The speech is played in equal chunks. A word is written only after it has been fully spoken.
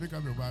Pick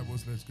up your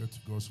Bibles. Let's get to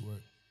God's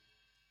word.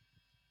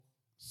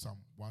 Psalm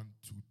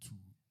 122.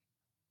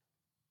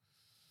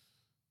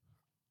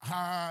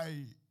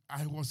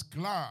 I was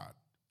glad.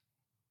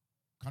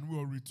 Can we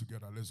all read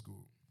together? Let's go.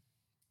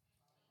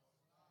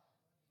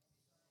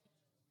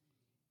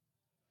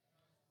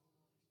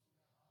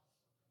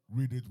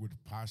 Read it with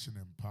passion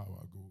and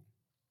power. Go.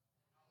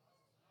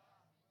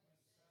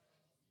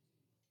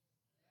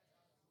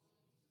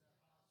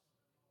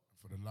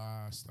 For the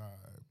last time.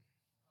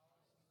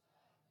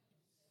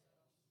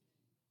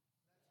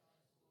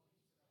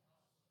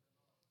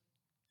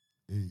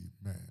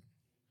 Amen.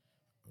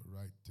 All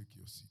right, take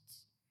your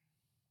seats.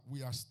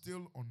 We are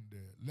still on the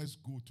let's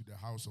go to the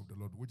house of the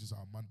Lord, which is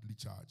our monthly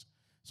charge.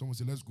 Someone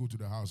say, let's go to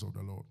the house of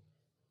the Lord.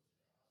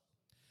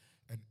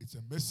 And it's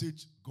a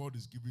message God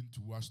is giving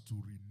to us to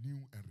renew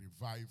and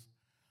revive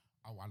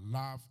our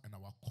love and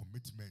our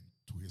commitment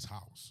to his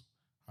house.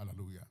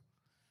 Hallelujah.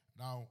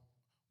 Now,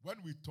 when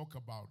we talk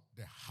about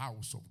the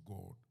house of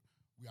God,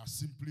 we are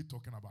simply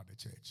talking about the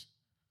church.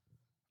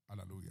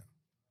 Hallelujah.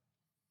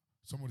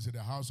 Somebody say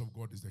the house of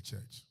God is the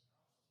church.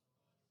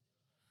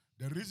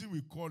 The reason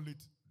we call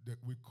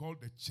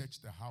the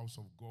church the house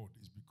of God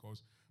is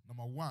because,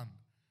 number one,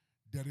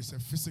 there is a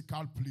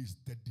physical place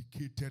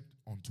dedicated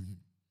unto him.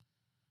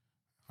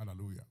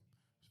 Hallelujah.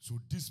 So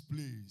this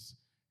place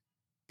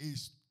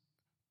is,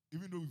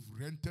 even though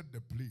we've rented the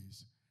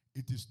place,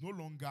 it is no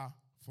longer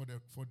for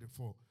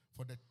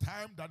the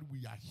time that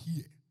we are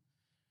here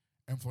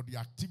and for the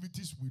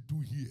activities we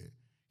do here.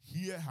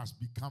 Here has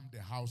become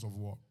the house of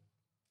what?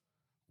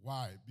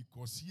 Why?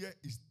 Because here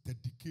is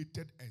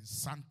dedicated and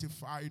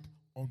sanctified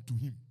unto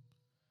him.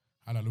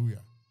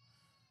 Hallelujah.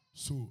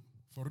 So,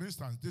 for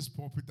instance, this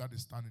pulpit that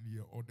is standing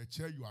here or the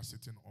chair you are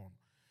sitting on,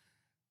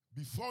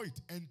 before it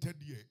entered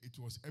here, it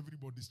was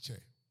everybody's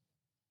chair.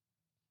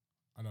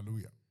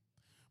 Hallelujah.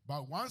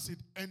 But once it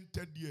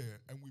entered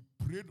here and we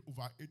prayed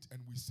over it and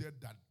we said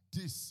that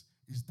this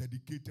is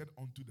dedicated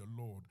unto the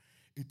Lord,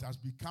 it has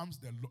become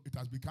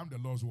the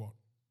Lord's what?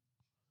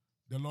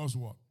 The Lord's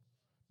what?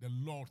 The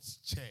Lord's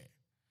chair.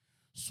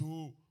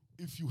 So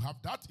if you have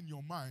that in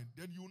your mind,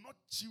 then you will not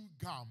chew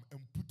gum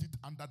and put it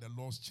under the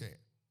Lord's chair.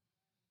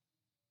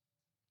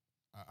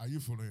 Are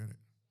you following it?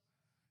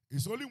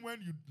 It's only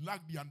when you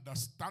lack the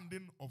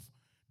understanding of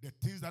the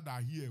things that are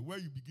here where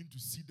you begin to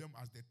see them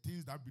as the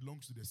things that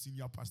belongs to the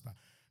senior pastor.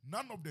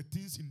 None of the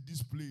things in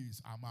this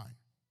place are mine.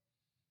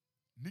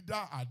 Neither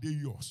are they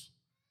yours.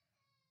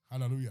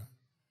 Hallelujah.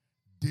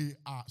 They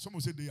are,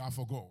 someone say they are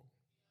for God.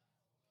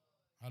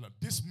 Hallelujah.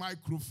 This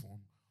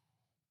microphone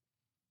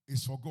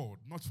is for God,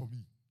 not for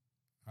me.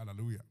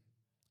 Hallelujah.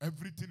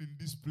 Everything in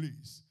this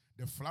place,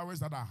 the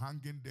flowers that are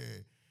hanging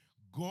there,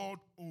 God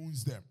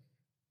owns them.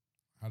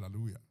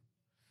 Hallelujah.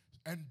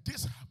 And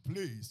this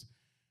place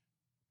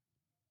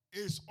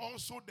is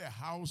also the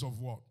house of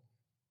what?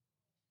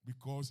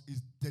 Because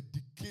it's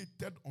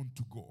dedicated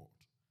unto God.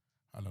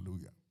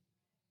 Hallelujah.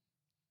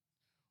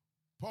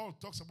 Paul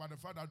talks about the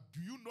fact that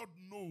do you not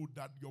know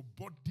that your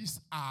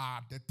bodies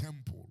are the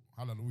temple?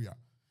 Hallelujah.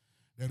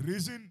 The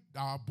reason that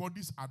our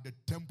bodies are the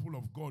temple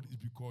of God is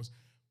because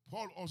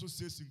Paul also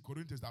says in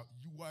Corinthians that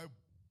you were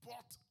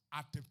bought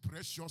at a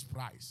precious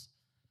price.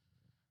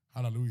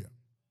 Hallelujah.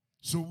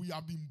 So we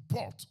have been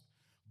bought.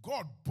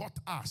 God bought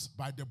us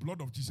by the blood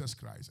of Jesus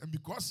Christ. And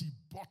because he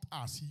bought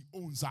us, he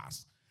owns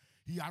us.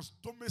 He has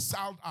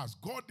domiciled us.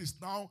 God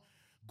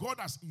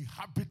has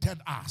inhabited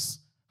us.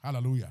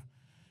 Hallelujah.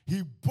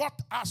 He bought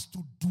us to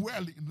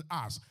dwell in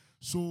us.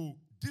 So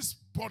this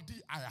body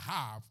I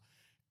have,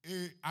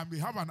 I may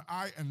have an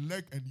eye and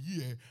leg and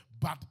ear,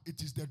 but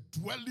it is the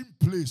dwelling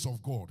place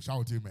of God.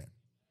 Shout amen.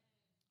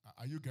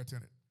 Are you getting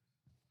it?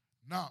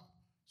 Now,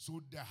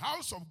 so the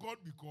house of God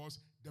because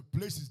the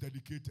place is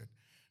dedicated.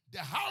 The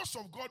house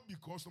of God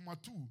because, number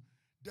two,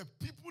 the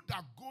people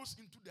that goes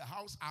into the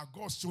house are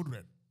God's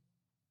children.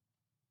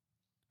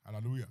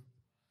 Hallelujah.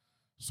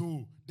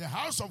 So the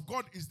house of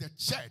God is the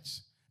church,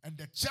 and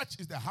the church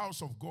is the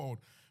house of God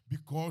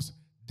because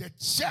the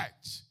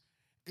church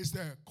is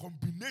the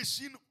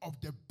combination of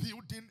the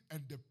building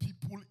and the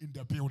people in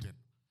the building.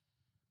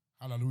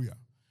 Hallelujah.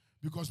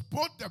 Because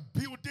both the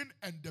building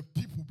and the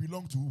people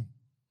belong to whom?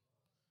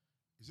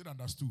 Is it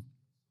understood?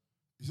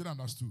 Is it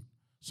understood?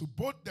 So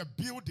both the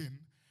building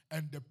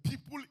and the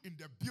people in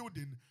the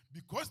building,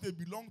 because they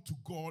belong to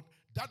God,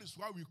 that is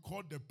why we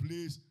call the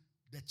place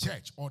the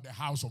church or the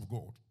house of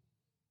God.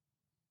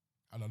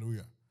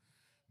 Hallelujah.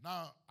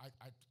 Now, I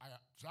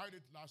tried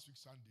it last week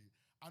Sunday.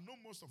 I know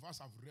most of us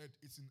have read,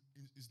 it's in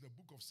the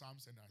book of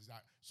Psalms and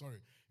Isaiah,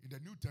 in the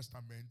New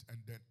Testament and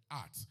then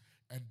Acts.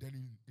 And then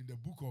in the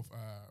book of,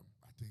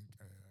 in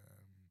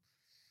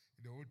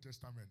the Old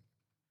Testament,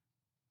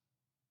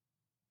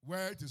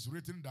 where it is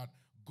written that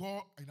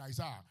God, in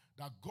Isaiah,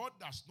 that God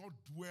does not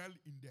dwell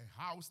in the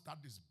house that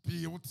is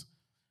built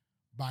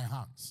by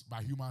hands,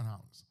 by human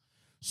hands.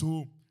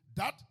 So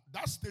that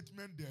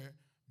statement there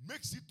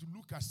makes it to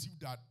look as if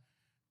that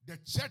the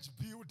church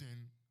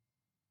building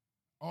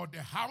or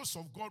the house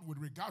of God with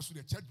regards to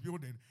the church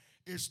building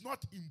is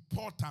not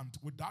important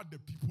without the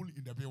people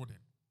in the building.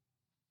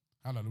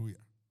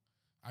 Hallelujah.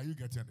 Are you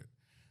getting it?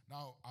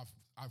 Now,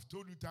 I've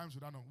told you times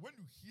without number, when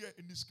you hear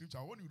any scripture,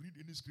 when you read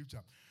any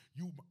scripture,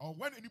 or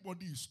when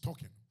anybody is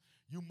talking,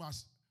 you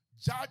must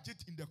judge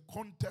it in the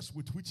context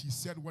with which he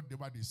said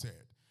whatever they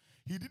said.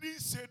 He didn't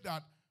say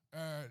that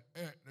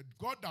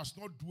God does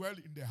not dwell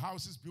in the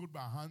houses built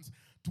by hands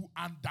to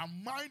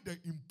undermine the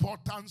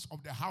importance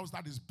of the house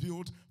that is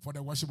built for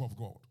the worship of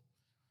God.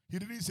 He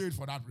didn't say it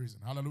for that reason.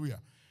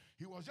 Hallelujah.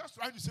 He was just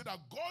trying to say that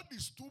God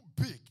is too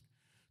big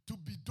to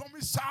be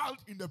domiciled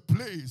in the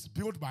place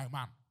built by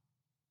man.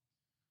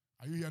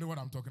 Are you hearing what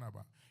I'm talking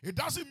about? It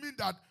doesn't mean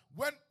that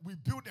when we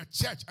build a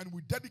church and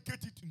we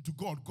dedicate it into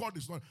God, God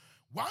is not.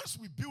 Once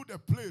we build a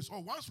place,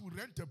 or once we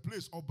rent a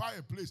place or buy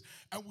a place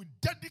and we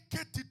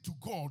dedicate it to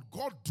God,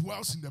 God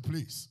dwells in the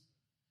place.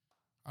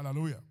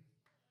 Hallelujah.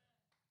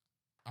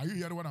 Are you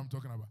hearing what I'm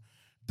talking about?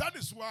 That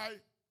is why,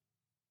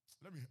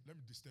 let me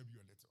disturb you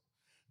a little.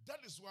 That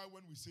is why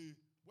when we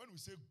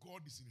say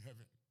God is in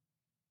heaven,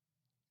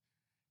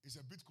 it's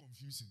a bit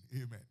confusing.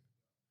 Amen.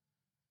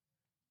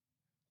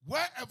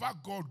 Wherever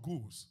God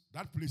goes,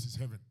 that place is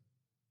heaven.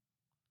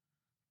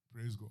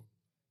 Praise God.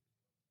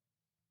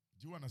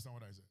 Do you understand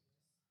what I said?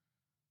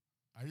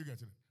 Are you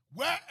getting it?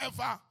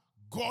 Wherever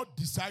God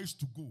decides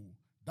to go,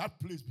 that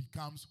place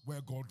becomes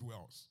where God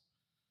dwells.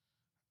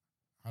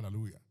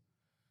 Hallelujah.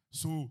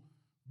 So,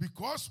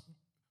 because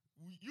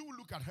you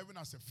look at heaven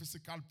as a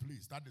physical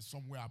place that is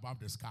somewhere above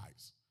the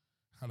skies.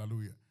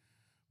 Hallelujah.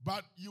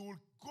 But you will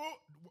go,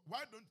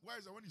 why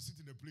is it when you sit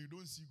in a plane, you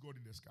don't see God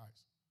in the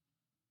skies?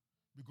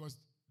 Because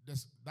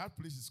that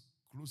place is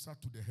closer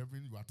to the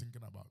heaven you are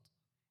thinking about.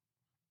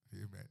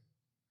 Amen.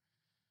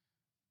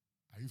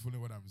 Are you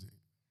following what I'm saying?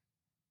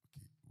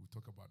 Okay, we'll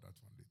talk about that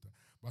one later.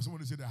 But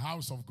someone say the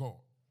house of God.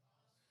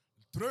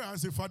 Throw your hand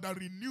and say, Father,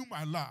 renew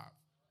my love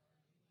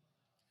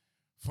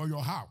for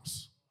your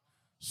house.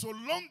 So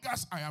long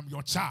as I am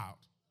your child,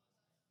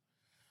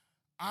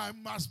 I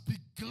must be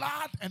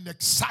glad and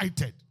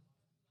excited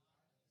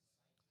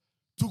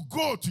to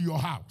go to your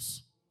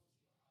house.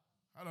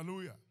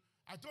 Hallelujah.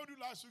 I told you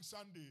last week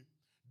Sunday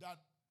that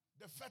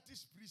the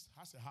fetish priest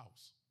has a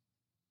house.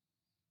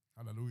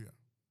 Hallelujah.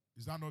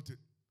 Is that not it?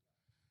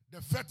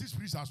 The fetish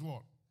priest has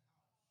what?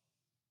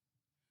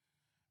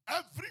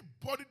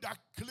 Everybody that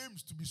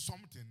claims to be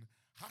something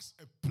has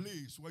a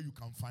place where you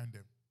can find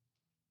them.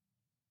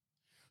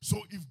 So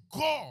if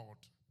God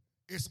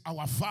is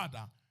our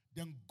Father,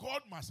 then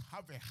God must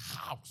have a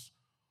house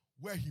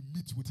where he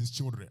meets with his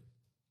children.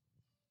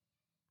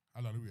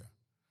 Hallelujah.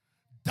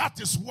 That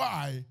is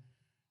why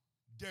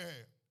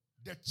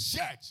the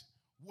church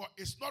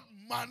is not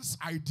man's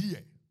idea.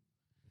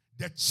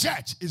 The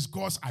church is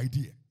God's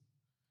idea.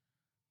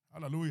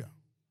 Hallelujah.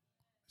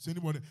 Is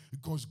anybody?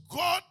 Because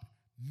God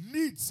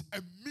needs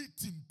a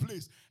meeting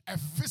place, a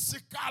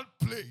physical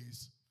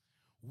place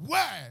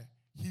where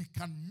he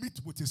can meet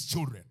with his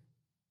children.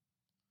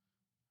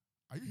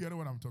 Are you hearing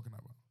what I'm talking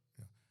about?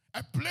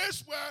 Yeah. A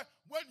place where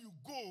when you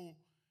go,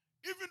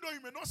 even though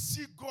you may not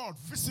see God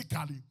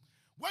physically,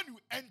 when you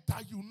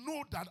enter, you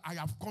know that I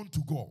have gone to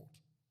God.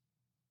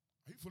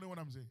 Are you following what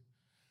I'm saying?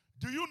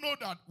 Do you know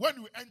that when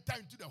you enter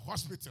into the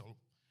hospital,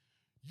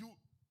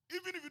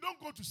 even if you don't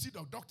go to see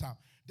the doctor,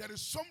 there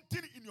is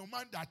something in your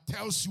mind that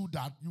tells you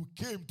that you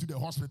came to the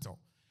hospital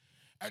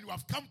and you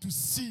have come to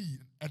see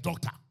a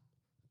doctor.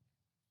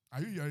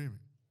 Are you hearing me?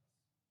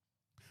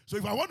 So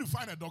if I want to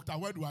find a doctor,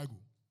 where do I go?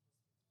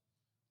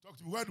 Talk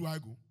to me, where do I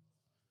go?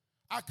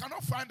 I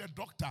cannot find a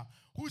doctor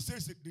who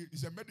says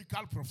it's a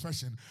medical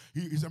profession.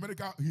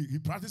 He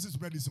practices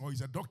medicine or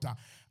he's a doctor.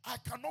 I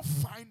cannot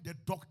find the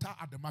doctor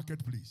at the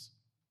marketplace.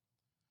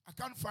 I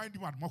can't find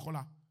him at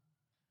Mokola.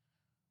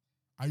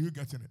 Are you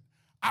getting it?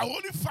 I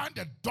only find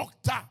the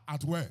doctor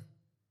at where?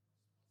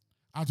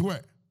 At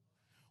where?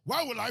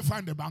 Where will I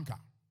find the banker?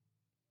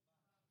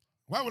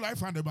 Where will I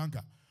find the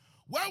banker?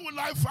 Where will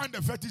I find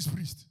the fetish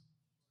priest?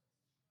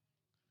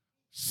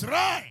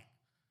 Shrine.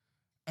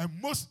 And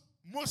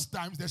most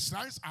times the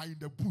shrines are in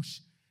the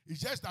bush.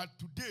 It's just that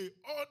today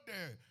all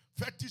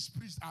the fetish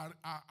priests are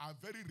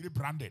very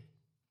rebranded.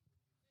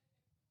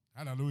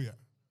 Hallelujah.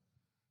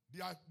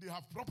 They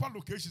have proper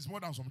locations more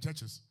than some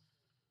churches.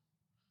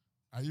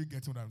 Are you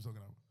getting what I'm talking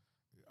about?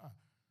 Yeah.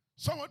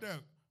 Some of the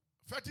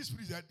fetish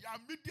priests, their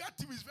media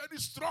team is very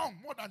strong,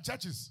 more than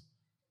churches.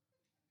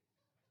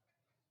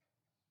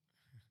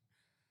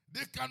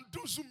 They can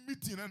do some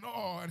meeting and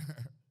all.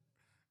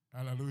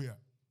 Hallelujah.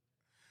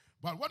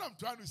 But what I'm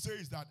trying to say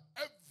is that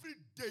every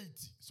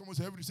deity, someone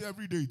say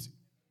every deity.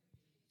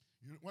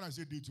 When I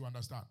say deity, you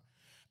understand.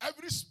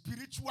 Every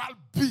spiritual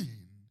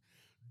being,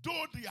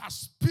 though they are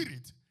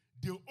spirit,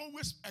 they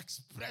always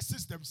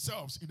expresses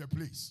themselves in a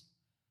place.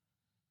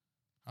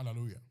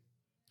 Hallelujah.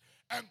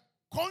 And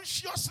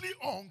consciously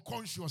or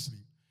unconsciously,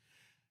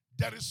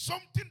 there is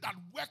something that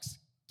works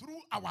through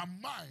our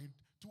mind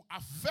to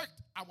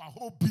affect our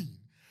whole being.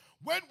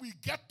 When we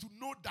get to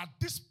know that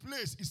this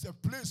place is a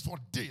place for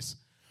this,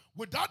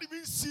 without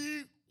even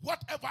seeing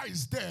whatever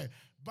is there,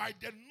 by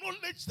the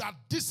knowledge that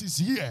this is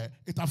here,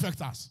 it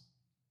affects us.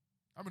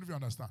 How many of you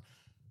understand?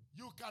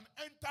 You can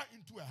enter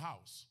into a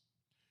house.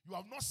 You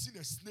have not seen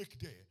a snake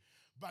there.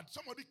 But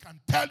somebody can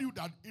tell you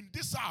that in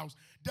this house,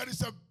 there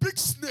is a big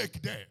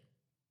snake there.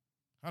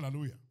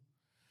 Hallelujah.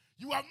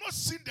 You have not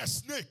seen the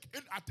snake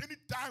at any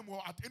time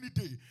or at any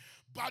day.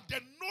 But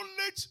the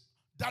knowledge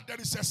that there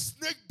is a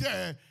snake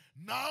there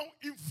now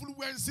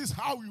influences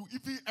how you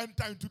even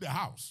enter into the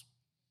house.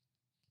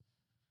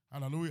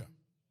 Hallelujah.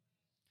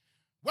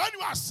 When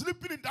you are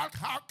sleeping in that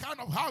kind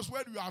of house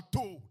where you are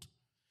told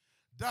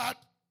that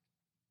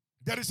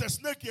there is a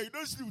snake here, you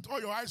don't sleep with all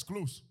your eyes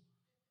closed.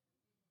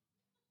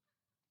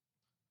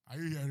 Are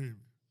you hearing me?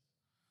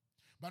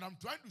 But I'm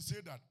trying to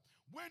say that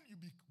when you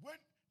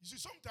see,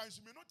 sometimes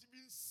you may not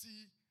even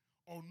see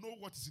or know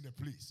what is in a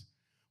place.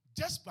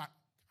 Just by,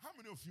 how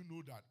many of you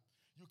know that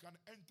you can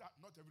enter,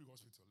 not every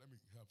hospital, let me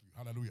help you,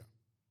 hallelujah.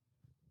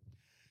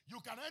 You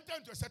can enter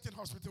into a certain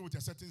hospital with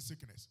a certain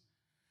sickness.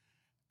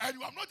 And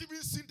you have not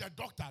even seen the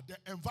doctor. The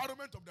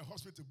environment of the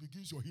hospital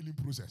begins your healing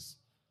process.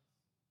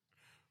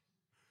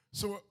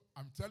 So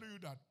I'm telling you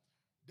that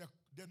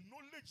the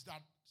knowledge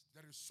that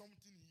there is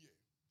something here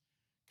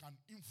can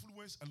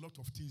influence a lot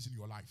of things in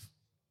your life.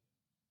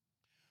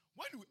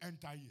 When you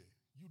enter here,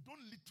 you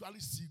don't literally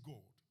see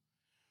God.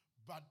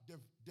 But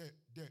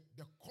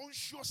the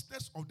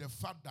consciousness of the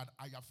fact that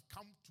I have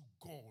come to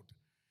God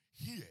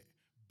here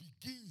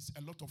begins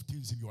a lot of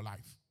things in your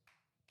life.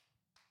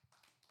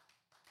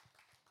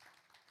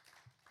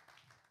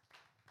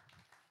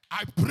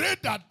 I pray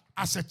that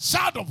as a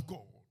child of God,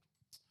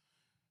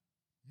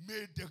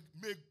 may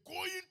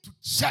going to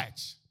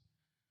church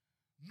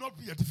not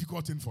be a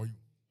difficult thing for you.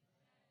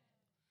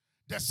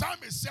 The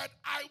psalmist said,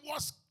 I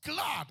was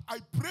glad, I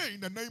pray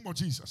in the name of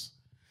Jesus,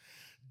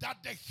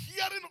 that the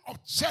hearing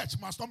of church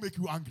must not make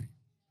you angry.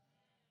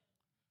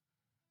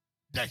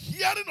 The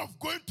hearing of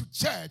going to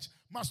church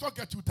must not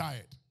get you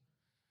tired.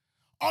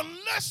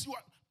 Unless you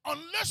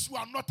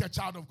are not a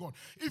child of God.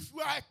 If you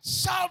are a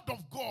child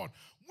of God,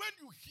 when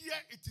you hear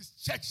it is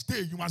church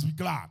day, you must be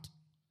glad.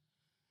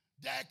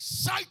 The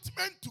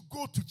excitement to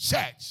go to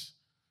church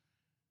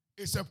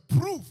is a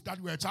proof that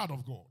you are a child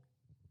of God.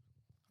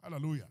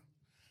 Hallelujah.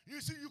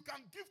 You see, you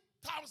can give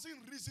 1,000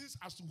 reasons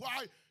as to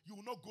why you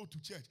will not go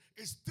to church.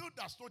 It still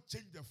does not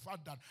change the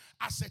fact that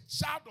as a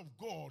child of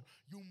God,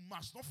 you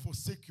must not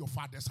forsake your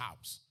father's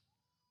house.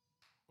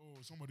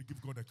 Oh, somebody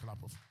give God a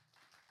clap of.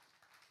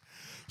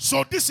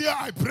 So this year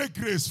I pray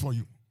grace for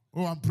you.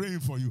 Oh, I'm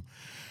praying for you.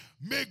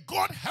 May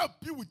God help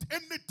you with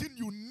anything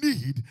you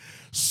need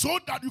so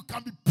that you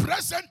can be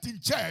present in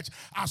church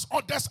as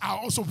others are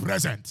also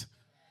present.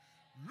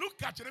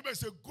 Look at your neighbor and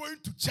say, going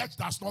to church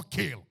does not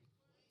kill.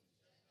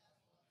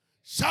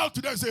 Shout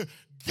to them and say,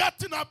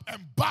 getting up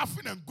and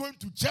bathing and going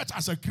to church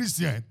as a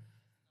Christian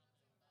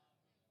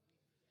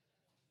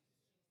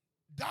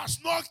does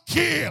not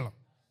kill.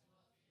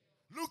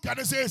 Look at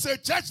it and say,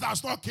 church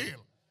does not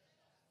kill.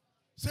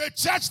 Say,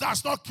 church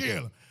does not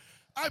kill.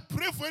 I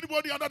pray for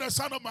anybody under the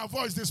sound of my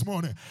voice this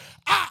morning.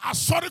 May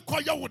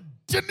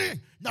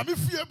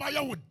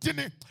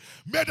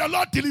the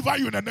Lord deliver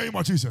you in the name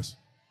of Jesus.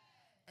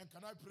 And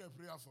can I pray a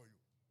prayer for you?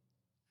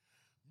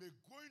 May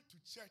going to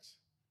church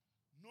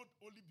not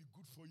only be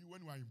good for you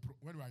when you are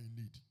in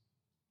need.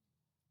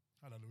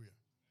 Hallelujah.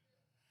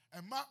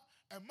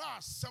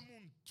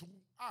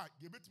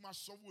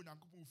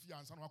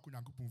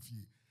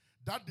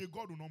 That day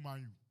God will not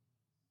mind you.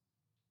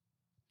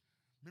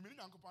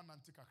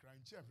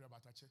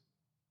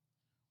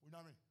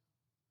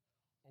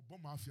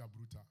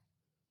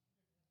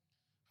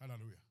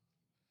 Hallelujah.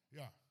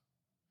 Yeah.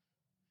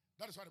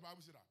 That is why the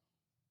Bible said that.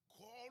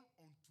 Call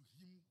unto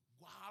him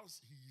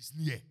whilst he is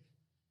near.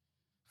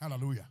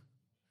 Hallelujah.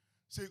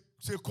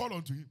 Say call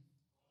unto him.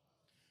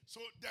 So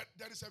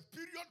there is a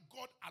period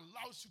God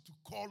allows you to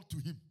call to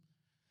him.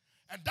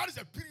 And that is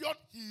a period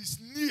he is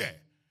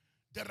near.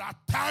 There are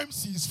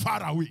times he is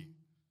far away.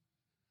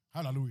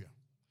 Hallelujah.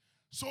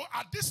 So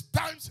at these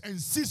times and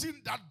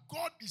season that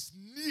God is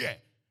near,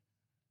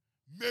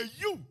 may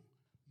you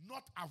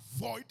not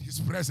avoid his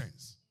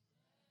presence.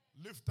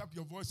 Lift up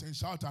your voice and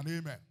shout an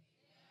amen.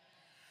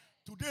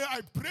 Today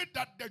I pray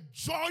that the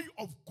joy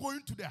of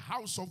going to the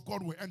house of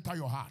God will enter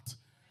your heart.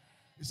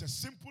 It's a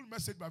simple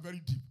message but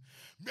very deep.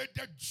 May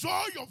the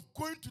joy of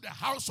going to the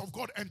house of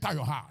God enter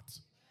your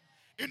heart.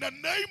 In the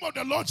name of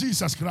the Lord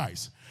Jesus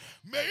Christ.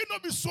 May it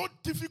not be so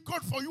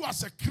difficult for you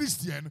as a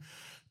Christian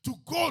to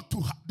go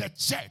to the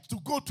church, to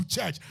go to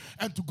church,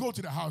 and to go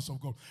to the house of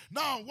God.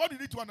 Now, what you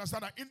need to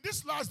understand that in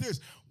these last days,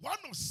 one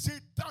of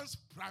Satan's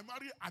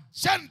primary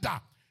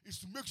agenda is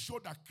to make sure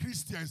that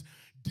Christians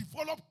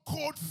develop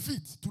cold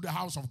feet to the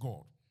house of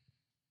God.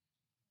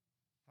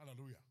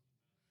 Hallelujah.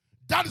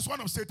 That is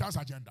one of Satan's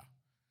agenda.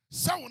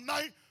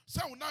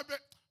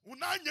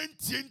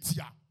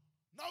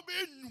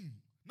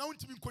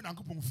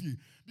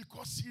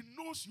 Because he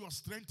knows your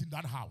strength in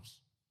that house.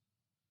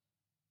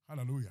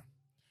 Hallelujah.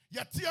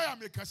 Yet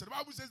the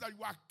Bible says that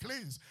you are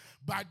cleansed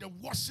by the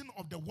washing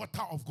of the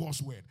water of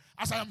God's word.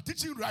 As I am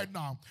teaching right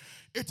now,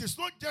 it is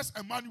not just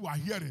a man you are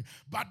hearing,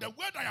 but the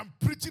word I am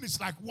preaching is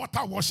like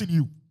water washing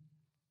you.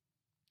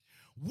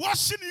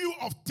 Washing you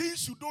of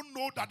things you don't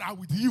know that are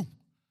with you.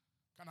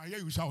 Can I hear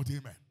you shout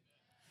amen?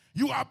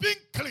 You are being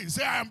cleansed.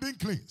 Say, I am being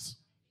cleansed.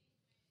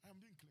 I am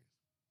being cleansed.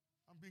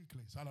 I'm being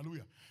cleansed.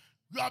 Hallelujah.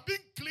 You are being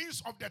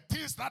cleansed of the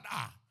things that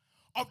are,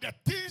 of the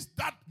things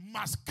that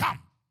must come.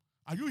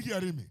 Are you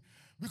hearing me?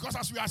 Because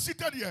as we are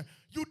seated here,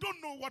 you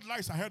don't know what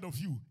lies ahead of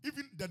you,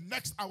 even the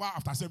next hour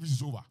after service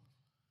is over.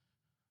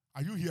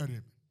 Are you hearing me?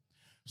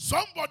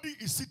 Somebody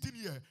is sitting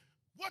here.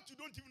 What you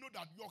don't even know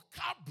that your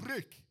car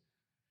brake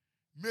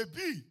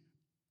maybe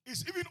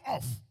is even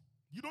off.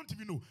 You don't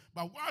even know.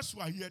 But whilst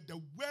you are here, the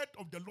word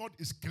of the Lord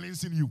is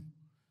cleansing you.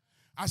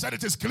 I said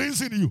it is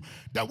cleansing you.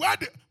 The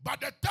word, by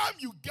the time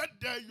you get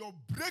there, your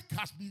brake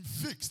has been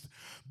fixed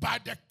by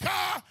the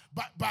car,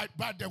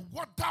 by the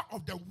water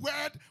of the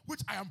word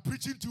which I am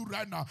preaching to you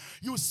right now.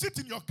 You sit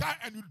in your car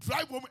and you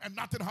drive home and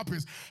nothing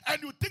happens.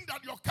 And you think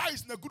that your car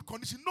is in a good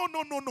condition. No.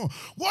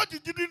 What you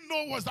didn't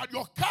know was that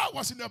your car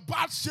was in a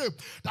bad shape,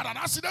 that an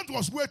accident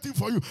was waiting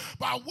for you.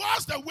 But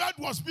whilst the word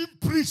was being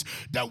preached,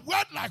 the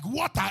word like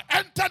water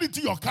entered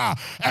into your car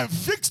and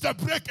fixed the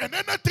brake and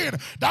anything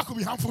that could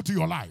be harmful to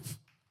your life.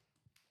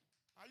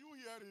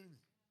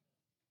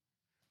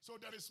 So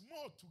there is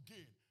more to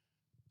gain.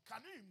 Can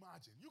you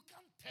imagine? You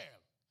can't tell.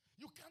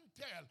 You can't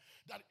tell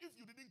that if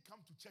you didn't come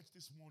to church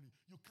this morning,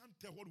 you can't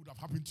tell what would have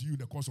happened to you in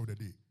the course of the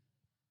day.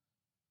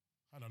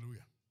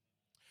 Hallelujah.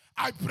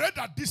 I pray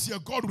that this year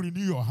God will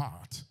renew your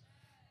heart.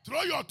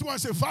 Throw your two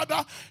and say,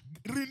 Father,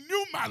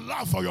 renew my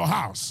love for your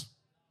house.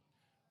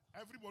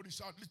 Everybody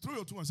shout, throw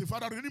your two and say,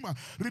 Father, renew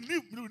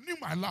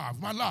my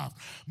love,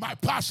 my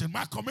passion,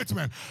 my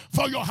commitment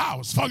for your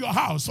house, for your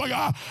house, for your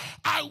house.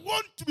 I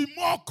want to be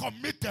more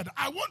committed.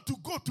 I want to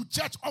go to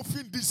church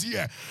often this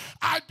year.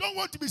 I don't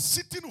want to be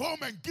sitting home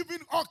and giving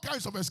all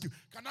kinds of excuses.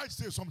 Can I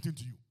say something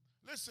to you?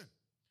 Listen,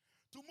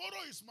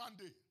 tomorrow is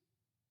Monday.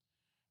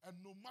 And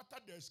no matter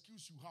the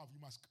excuse you have, you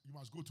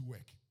must go to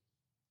work.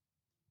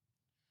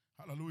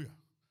 Hallelujah.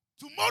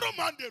 Tomorrow,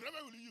 Monday,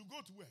 remember, you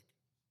go to work.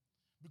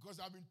 Because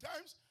there have been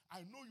times I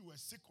know you were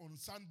sick on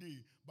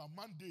Sunday, but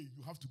Monday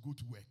you have to go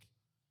to work.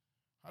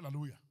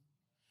 Hallelujah.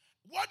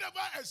 Whatever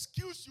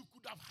excuse you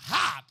could have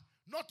had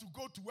not to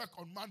go to work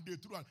on Monday,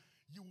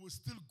 you will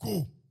still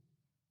go.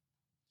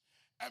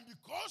 And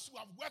because you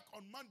have worked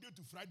on Monday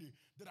to Friday,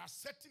 there are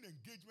certain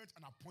engagements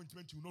and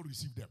appointments you will not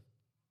receive them.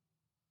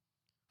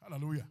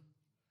 Hallelujah.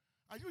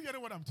 Are you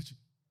hearing what I'm teaching?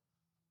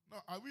 No,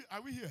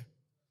 are we here?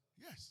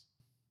 Yes.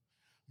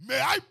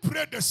 May I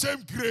pray the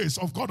same grace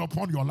of God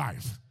upon your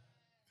life.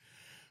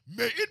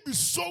 May it be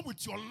so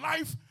with your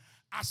life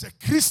as a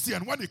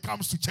Christian when it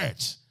comes to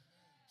church.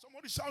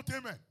 Somebody shout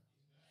amen.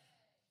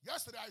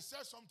 Yesterday I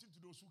said something to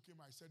those who came.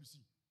 I said, you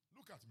see,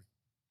 look at me.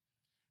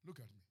 Look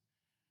at me.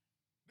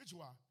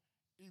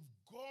 If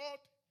God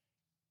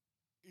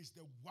is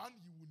the one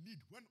you will need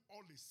when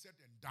all is said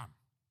and done,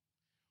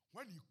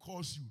 when he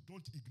calls you,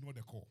 don't ignore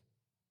the call.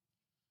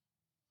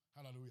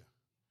 Hallelujah.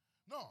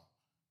 No.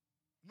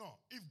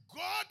 If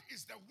God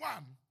is the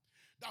one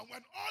that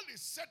when all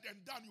is said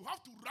and done, you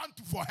have to run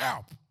to for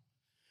help.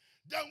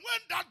 Then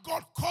when that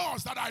God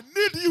calls that I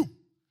need you,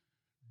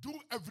 do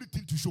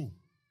everything to show.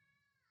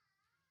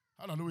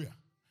 Hallelujah.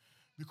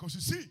 Because you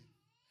see,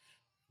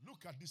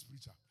 look at this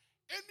preacher.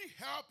 Any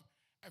help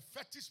a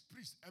fetish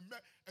priest,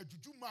 a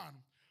juju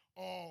man,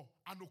 or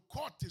an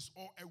occultist,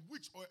 or a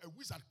witch, or a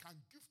wizard can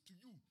give to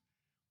you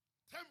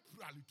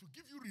temporarily to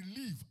give you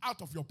relief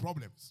out of your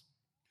problems,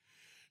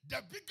 the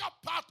bigger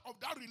part of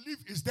that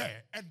relief is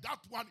there, and that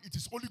one, it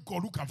is only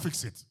God who can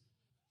fix it.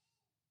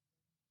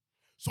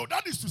 So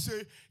that is to say,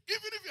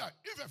 even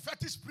if a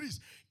fetish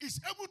priest is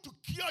able to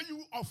cure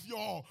you of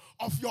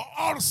your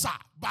ulcer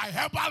by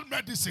herbal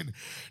medicine,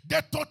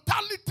 the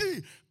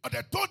totality or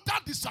the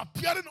total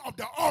disappearing of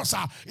the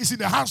ulcer is in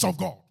the hands of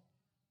God.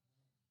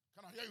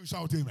 Can I hear you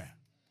shout amen?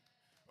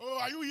 Oh,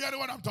 are you hearing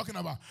what I'm talking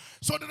about?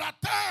 So there are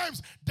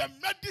times the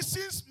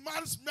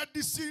man's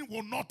medicine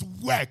will not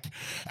work.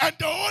 And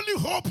the only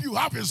hope you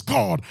have is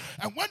God.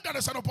 And when there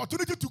is an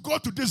opportunity to go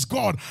to this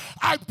God,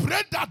 I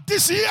pray that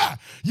this year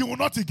you will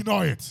not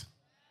ignore it.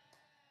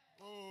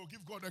 Oh,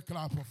 give God a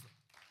clap of it.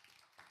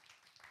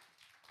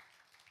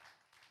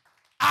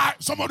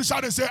 Somebody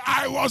shout and say,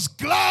 I was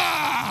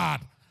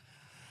glad.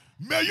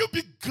 May you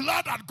be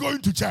glad at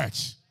going to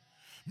church.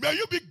 May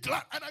you be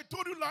glad. And I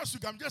told you last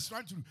week, I'm just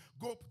trying to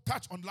go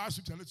touch on last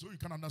week so you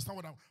can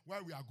understand where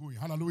we are going.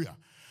 Hallelujah.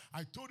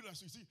 I told you last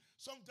week, see,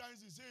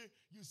 sometimes you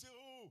say,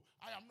 oh,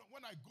 I am not,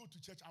 when I go to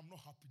church, I'm not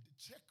happy.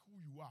 Check who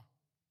you are.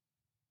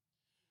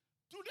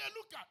 Today,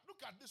 look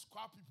at these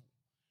choir people.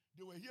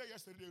 They were here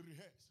yesterday, they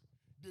rehearsed.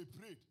 They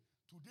prayed.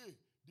 Today,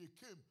 they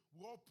came.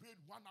 We all prayed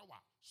 1 hour,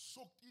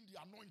 soaked in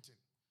the anointing.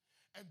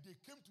 And they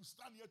came to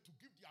stand here to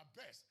give their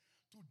best,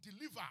 to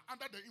deliver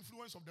under the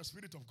influence of the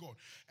Spirit of God.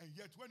 And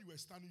yet, when you were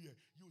standing here,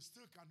 you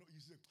still cannot, you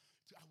say,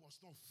 I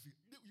was not fit.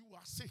 You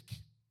are sick.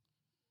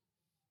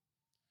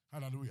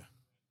 Hallelujah.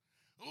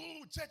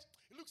 Oh, church,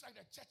 it looks like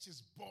the church is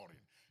boring.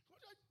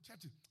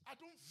 I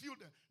don't feel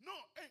that. No,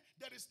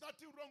 there is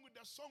nothing wrong with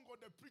the song or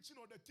the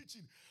preaching or the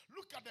teaching.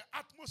 Look at the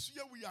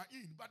atmosphere we are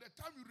in. By the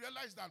time you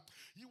realize that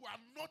you are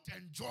not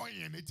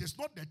enjoying, it is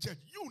not the church.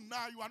 You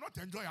are not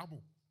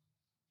enjoyable.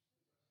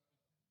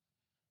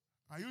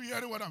 Are you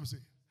hearing what I'm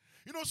saying?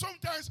 You know,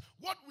 sometimes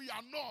what we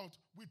are not,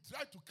 we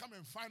try to come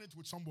and find it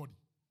with somebody.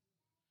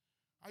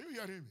 Are you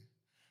hearing me?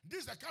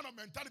 This is the kind of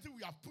mentality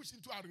we have pushed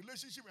into our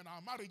relationship and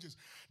our marriages.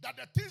 That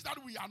the things that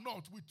we are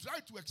not, we try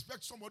to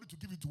expect somebody to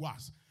give it to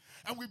us.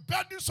 And we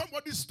burden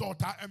somebody's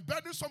daughter and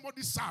burden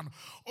somebody's son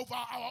over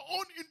our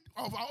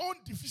own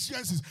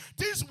deficiencies.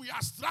 Things we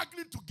are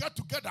struggling to get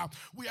together,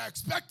 we are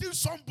expecting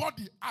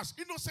somebody, as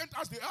innocent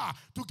as they are,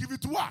 to give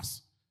it to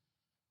us.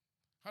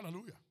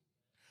 Hallelujah.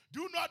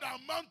 Do you know the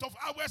amount of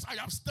hours I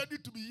have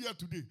studied to be here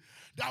today?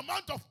 The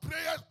amount of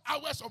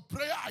hours of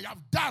prayer I have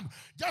done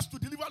just to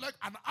deliver like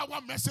an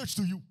hour message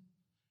to you.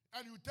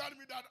 And you tell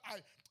me that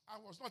I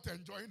was not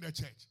enjoying the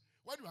church.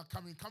 When you are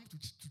coming, come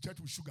to church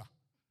with sugar.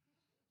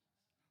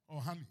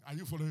 Or honey. Are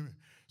you following me?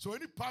 So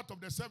any part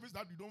of the service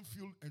that you don't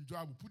feel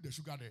enjoyable, put the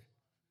sugar there.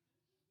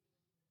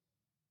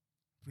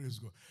 Praise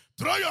God.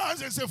 Throw your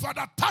hands and say,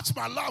 Father, touch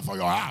my love for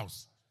your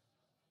house.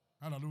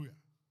 Hallelujah.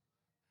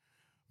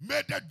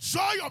 May the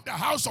joy of the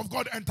house of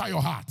God enter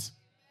your heart.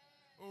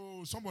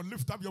 Oh, someone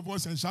lift up your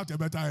voice and shout a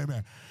better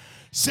amen.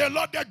 Say,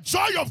 Lord, the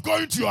joy of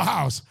going to your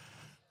house.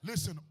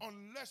 Listen,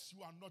 unless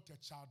you are not a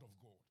child of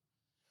God,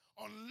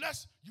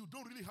 unless you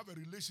don't really have a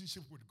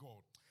relationship with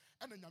God,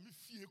 hallelujah.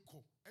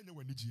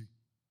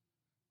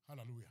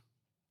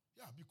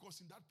 Yeah, because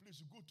in that place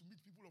you go to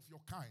meet people of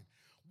your kind.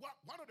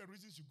 One of the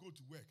reasons you go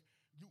to work,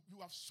 you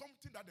have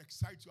something that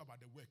excites you about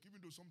the work,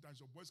 even though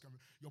sometimes your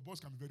boss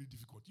can be very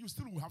difficult. You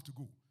still will have to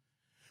go.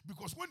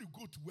 Because when you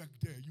go to work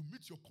there, you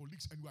meet your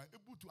colleagues and you are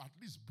able to at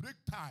least break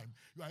time.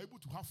 You are able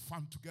to have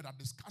fun together,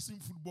 discussing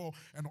football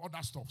and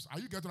other stuff. Are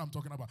you getting what I'm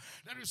talking about?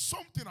 There is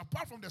something,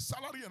 apart from the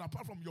salary and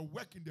apart from your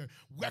work in the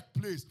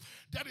workplace,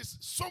 there is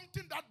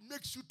something that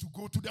makes you to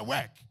go to the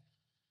work.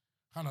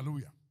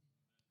 Hallelujah.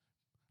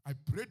 I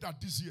pray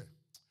that this year,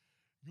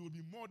 you will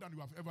be more than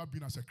you have ever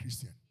been as a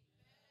Christian.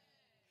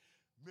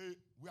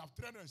 We have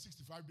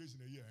 365 days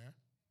in a year.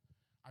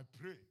 I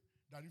pray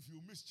that if you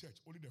miss church,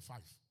 only the 5.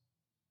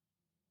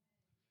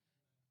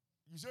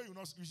 You say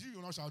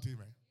you're not shouting,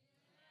 man.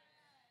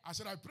 I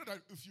said, I pray that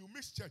if you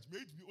miss church, may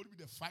it be only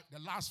the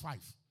last 5.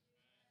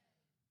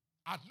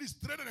 At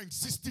least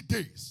 360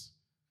 days.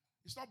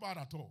 It's not bad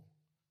at all.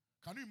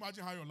 Can you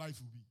imagine how your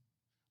life will be?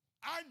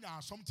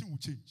 Anya, something will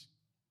change.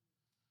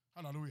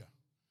 Hallelujah.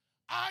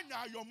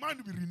 Anya, your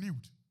mind will be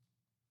renewed.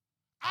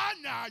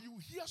 Anya, you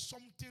hear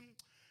something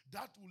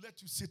that will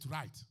let you sit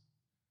right.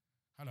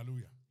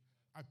 Hallelujah.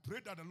 I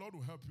pray that the Lord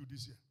will help you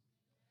this year.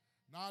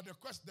 Now, the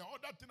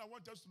other thing I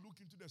want us to look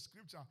into the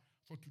scripture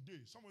for today.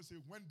 Someone say,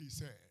 when they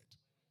said.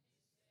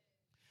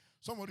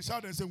 Somebody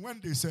shout and say, when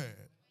they said.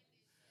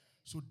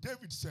 So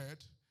David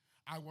said,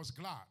 I was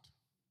glad.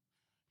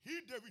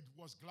 David,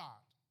 was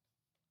glad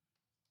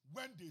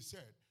when they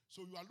said.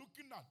 So you are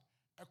looking at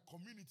a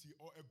community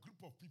or a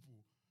group of people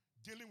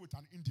dealing with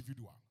an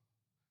individual.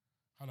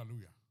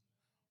 Hallelujah.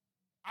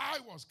 I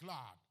was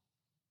glad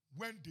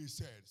when they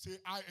said. Say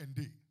I and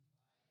they.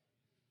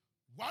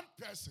 One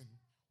person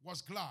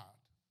was glad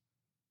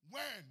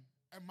when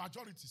a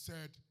majority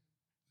said,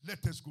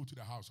 let us go to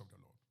the house of the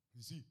Lord.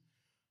 You see,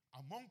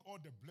 among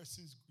all the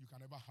blessings you can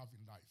ever have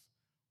in life,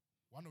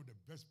 one of the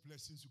best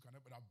blessings you can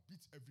ever have,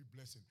 beat every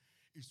blessing,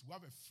 is to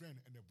have a friend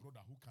and a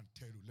brother who can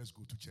tell you, let's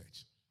go to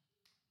church.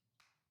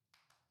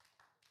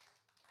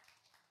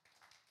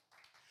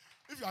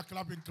 If you are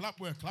clapping, clap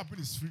well. Clapping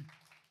is free.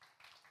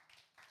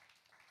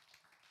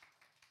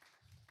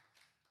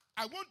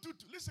 I want you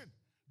to listen.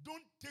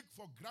 Don't take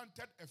for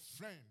granted a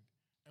friend,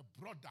 a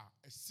brother,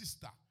 a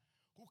sister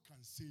who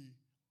can say,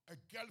 a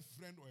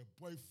girlfriend or a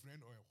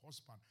boyfriend or a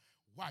husband,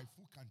 wife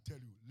who can tell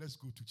you, let's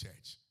go to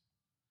church.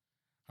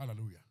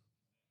 Hallelujah.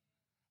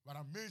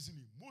 But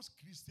amazingly, most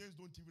Christians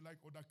don't even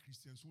like other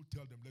Christians who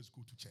tell them, let's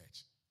go to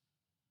church.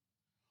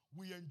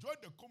 We enjoy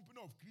the company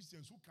of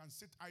Christians who can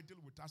sit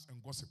idle with us and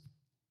gossip.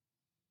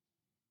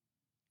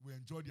 We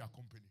enjoy their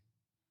company.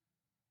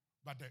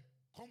 But the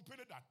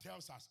company that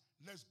tells us,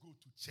 let's go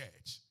to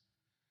church.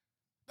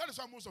 That is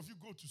why most of you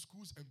go to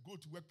schools and go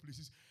to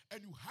workplaces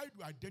and you hide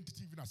your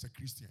identity even as a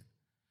Christian.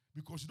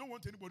 Because you don't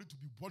want anybody to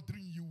be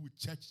bothering you with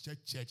church,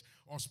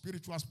 or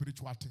spiritual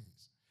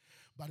things.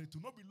 But it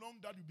will not be long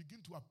that you begin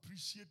to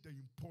appreciate the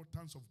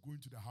importance of going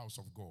to the house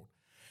of God.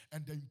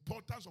 And the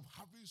importance of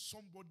having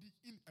somebody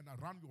in and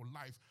around your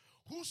life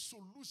whose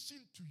solution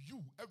to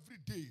you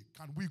every day,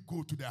 can we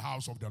go to the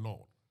house of the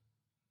Lord?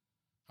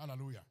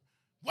 Hallelujah.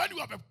 When you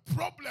have a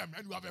problem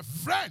and you have a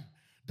friend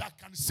that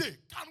can say,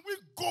 can we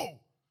go?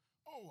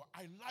 Oh,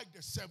 I like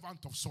the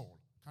servant of Saul.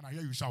 Can I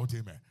hear you shout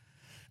amen?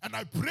 And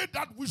I pray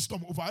that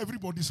wisdom over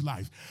everybody's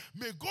life.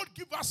 May God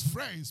give us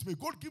friends. May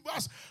God give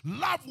us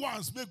loved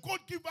ones. May God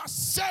give us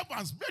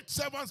servants, maid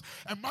servants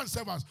and man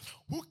servants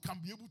who can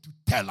be able to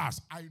tell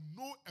us, I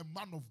know a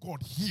man of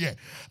God here.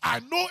 I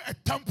know a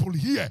temple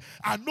here.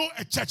 I know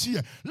a church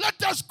here.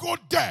 Let us go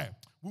there.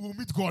 We will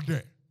meet God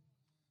there.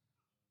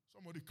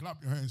 Somebody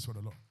clap your hands for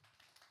the Lord.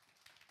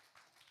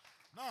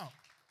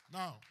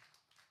 Now,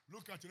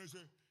 look at it and say,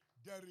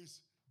 there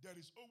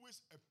is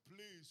always a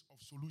place of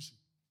solution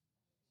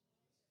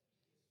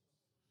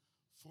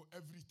for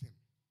everything.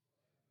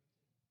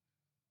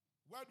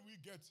 Where do we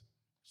get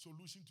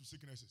solution to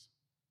sicknesses?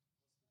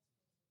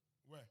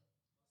 Where?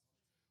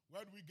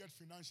 Where do we get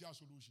financial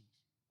solutions?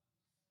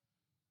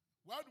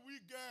 Where do we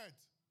get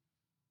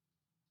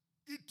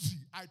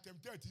eatery, item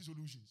 30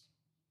 solutions?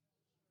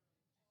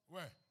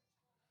 Where?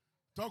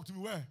 Talk to me,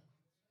 where?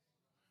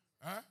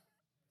 Huh?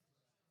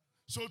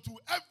 So to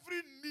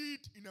every need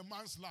in a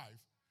man's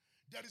life,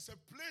 there is a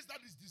place that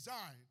is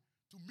designed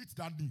to meet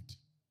that need.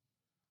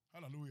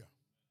 Hallelujah.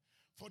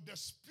 For the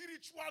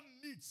spiritual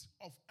needs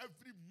of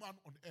every man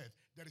on earth,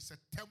 there is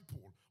a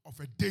temple of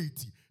a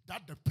deity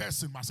that the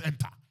person must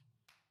enter.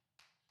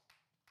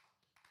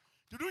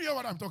 Did you hear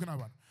what I'm talking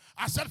about?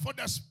 I said for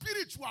the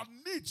spiritual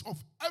needs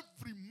of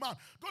every man.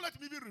 Don't let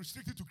me be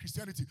restricted to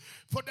Christianity.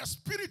 For the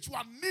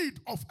spiritual need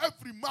of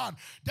every man,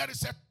 there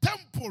is a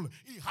temple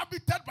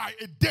inhabited by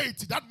a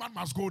deity. That man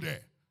must go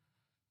there.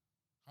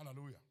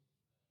 Hallelujah.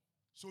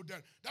 So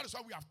that is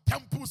why we have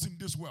temples in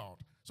this world.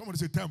 Somebody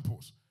say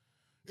temples.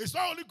 It's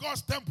not only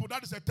God's temple,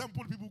 that is a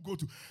temple people go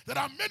to. There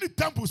are many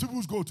temples people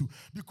go to.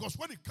 Because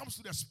when it comes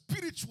to the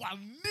spiritual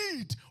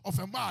need of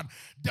a man,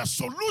 the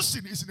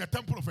solution is in the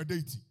temple of a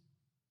deity.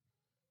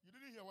 You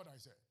didn't hear what I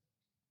said.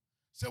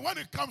 So when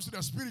it comes to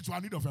the spiritual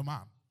need of a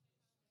man,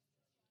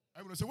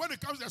 everyone say, when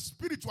it comes to the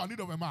spiritual need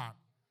of a man,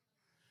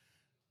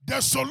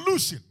 the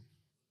solution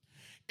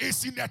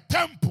is in a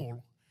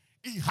temple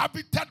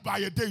inhabited by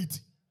a deity.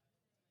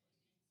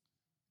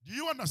 Do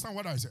you understand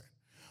what I said?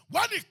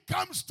 When it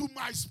comes to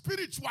my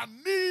spiritual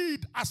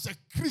need as a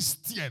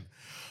Christian,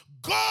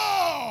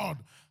 God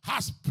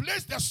has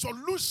placed the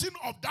solution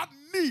of that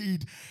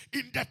need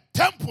in the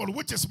temple,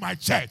 which is my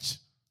church.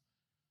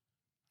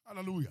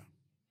 Hallelujah.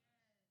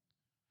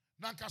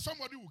 Now,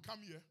 somebody will come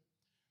here,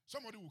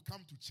 somebody will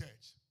come to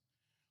church,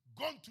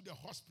 gone to the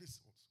hospitals,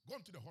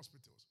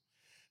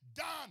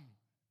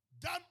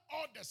 done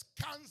all the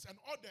scans and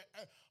all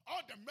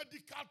the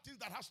medical things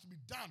that has to be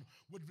done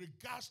with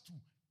regards to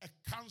a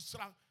cancer,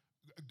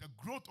 the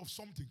growth of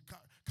something,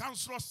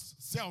 cancerous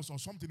cells or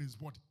something in his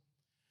body.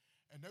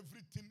 And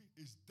everything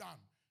is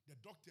done. The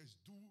doctors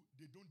do,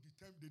 they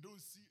don't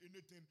see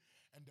anything.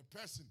 And the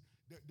person,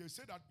 they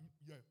say that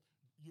when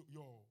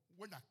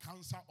you're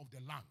cancer of the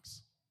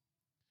lungs,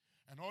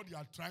 and all they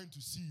are trying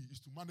to see is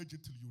to manage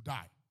it till you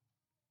die.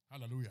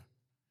 Hallelujah.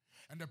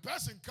 And the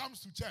person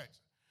comes to church,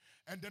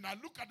 and then I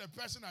look at the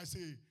person, I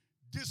say,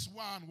 this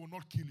one will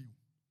not kill you.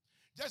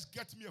 Just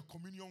get me a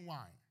communion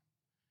wine.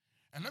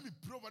 And let me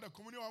pray over the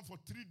communion wine for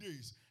 3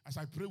 days as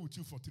I pray with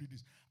you for 3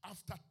 days.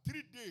 After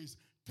 3 days,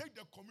 take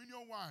the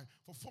communion wine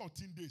for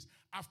 14 days.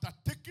 After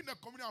taking the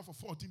communion wine for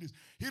 14 days,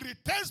 he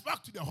returns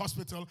back to the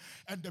hospital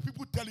and the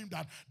people tell him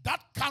that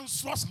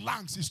cancerous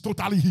lungs is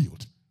totally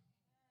healed.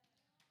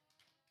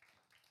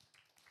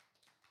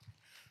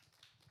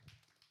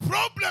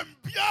 Problem,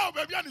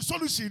 baby, and the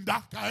solution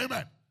that,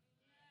 amen.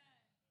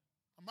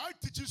 Am I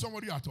teaching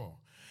somebody at all?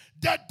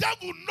 The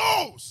devil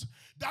knows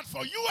that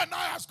for you and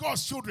I as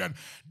God's children,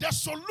 the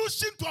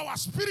solution to our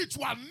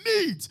spiritual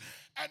needs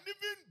and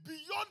even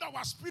beyond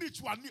our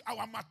spiritual need,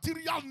 our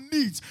material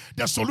needs,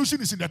 the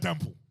solution is in the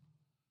temple.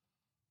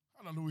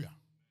 Hallelujah.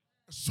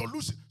 The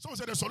solution. Someone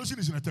said the solution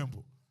is in the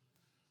temple.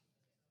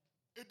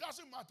 It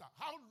doesn't matter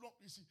how long,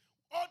 you see,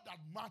 all that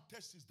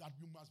matters is that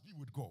you must be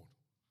with God.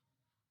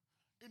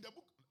 In the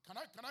book,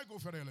 can I go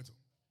further a little?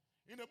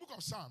 In the book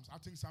of Psalms, I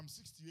think Psalm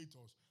 68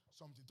 or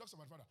something, talks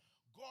about Father,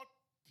 God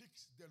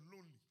picks the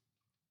lonely.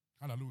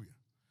 Hallelujah.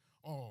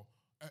 Or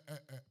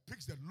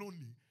picks the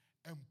lonely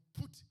and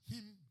put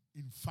him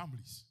in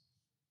families.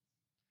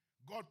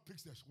 God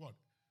picks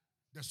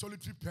the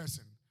solitary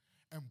person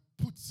and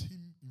puts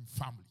him in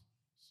families.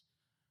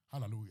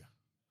 Hallelujah.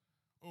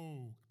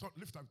 Oh,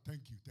 lift up.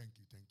 Thank you.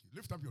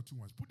 Lift up your two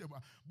hands. Put the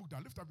book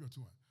down. Lift up your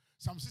two hands.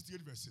 Psalm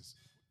 68 verses.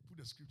 Put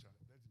the scripture.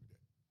 Let it be there.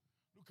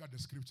 Look at the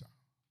scripture.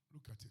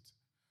 Look at it.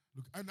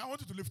 Look, and I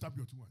want you to lift up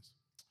your two hands.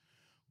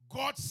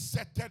 God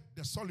setteth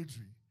the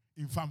solitary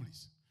in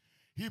families.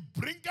 He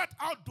bringeth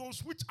out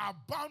those which are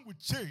bound with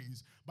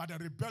chains, but the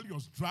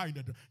rebellious dry in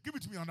the day. Give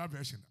it to me another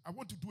version. I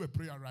want to do a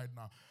prayer right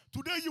now.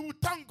 Today you will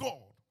thank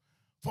God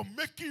for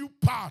making you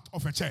part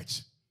of a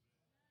church.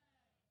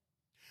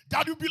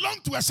 That you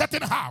belong to a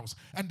certain house,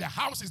 and the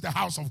house is the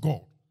house of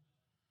God.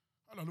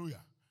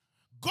 Hallelujah.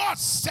 God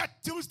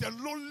settles the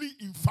lonely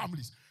in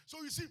families.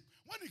 So you see,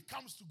 when it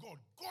comes to God,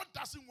 God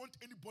doesn't want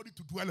anybody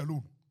to dwell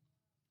alone.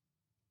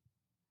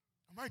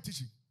 Am I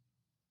teaching?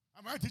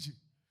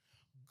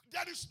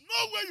 There is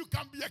no way you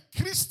can be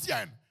a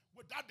Christian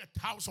without the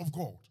house of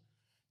God.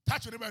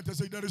 Touch your neighbor and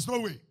say, there is no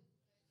way.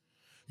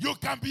 You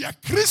can be a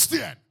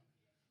Christian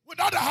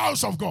without the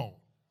house of God.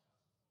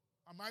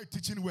 Am I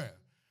teaching well?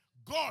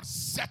 God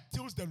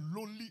settles the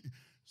lonely.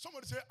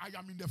 Somebody say, I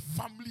am in the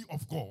family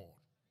of God.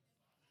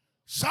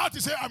 Shout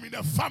to say, I'm in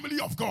the family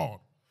of God.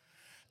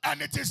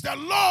 And it is the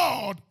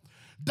Lord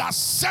that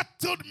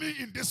settled me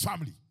in this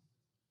family.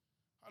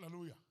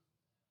 Hallelujah.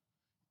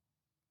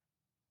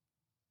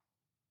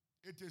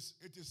 It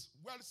is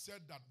well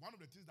said that one of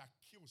the things that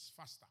kills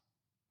faster,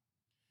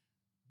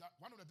 that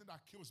one of the things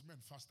that kills men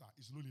faster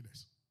is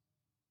loneliness.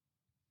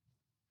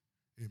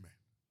 Amen.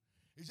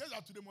 It's just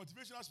that to the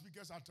motivational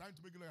speakers are trying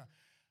to make it like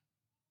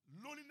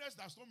loneliness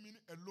does not mean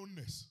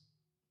aloneness.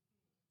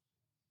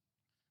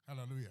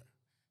 Hallelujah.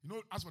 You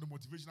know, as for the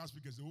motivational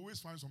speakers, they always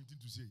find something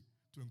to say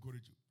to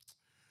encourage you.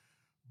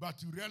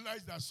 But you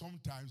realize that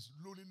sometimes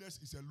loneliness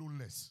is a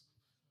loneless.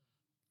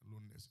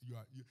 Loneliness.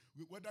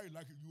 Whether you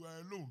like it, you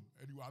are alone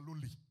and you are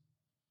lonely.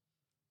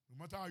 No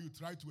matter how you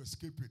try to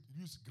escape it,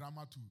 use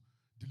grammar to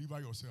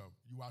deliver yourself,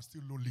 you are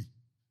still lonely.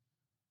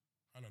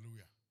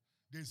 Hallelujah.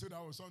 They say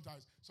that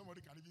sometimes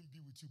somebody can even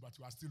be with you, but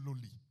you are still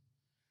lonely.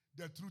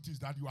 The truth is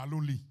that you are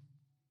lonely.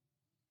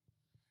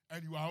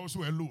 And you are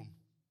also alone.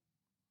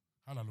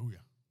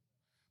 Hallelujah.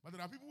 But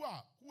there are people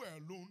who are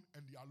alone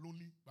and they are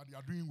lonely, but they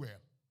are doing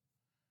well.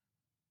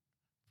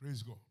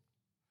 Praise God.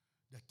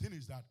 The thing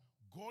is that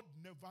God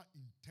never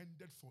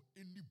intended for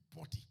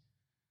anybody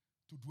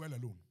to dwell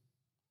alone.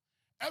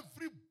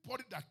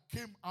 Everybody that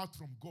came out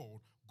from God,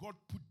 God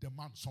put the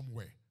man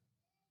somewhere.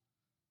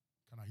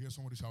 Can I hear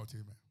somebody shout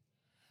amen?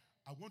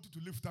 I want you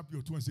to lift up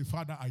your two and say,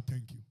 Father, I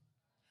thank you.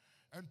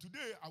 And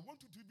today, I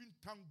want you to even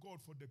thank God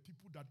for the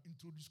people that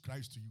introduced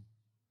Christ to you.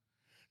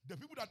 The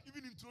people that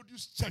even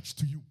introduced church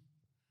to you.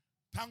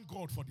 Thank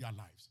God for their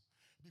lives.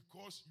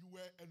 Because you were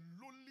a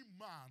lonely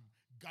man,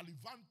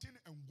 gallivanting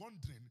and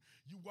wandering.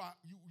 You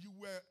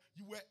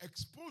were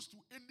exposed to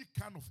any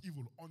kind of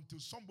evil until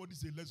somebody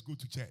said, let's go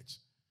to church.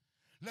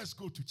 Let's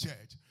go to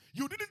church.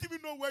 You didn't even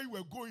know where you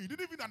were going. You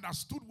didn't even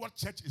understood what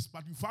church is,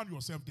 but you found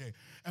yourself there.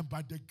 And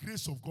by the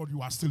grace of God,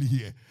 you are still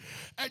here.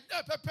 And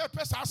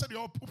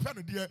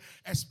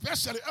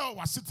especially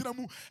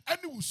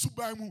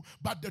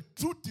but the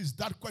truth is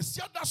that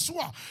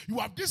you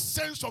have this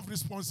sense of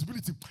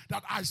responsibility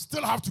that I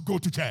still have to go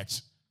to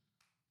church.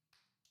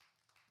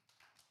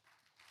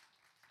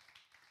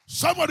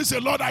 Somebody say,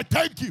 Lord, I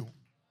thank you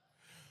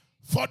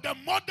for the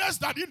mothers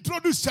that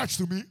introduced church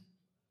to me.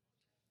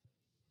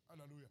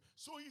 Hallelujah.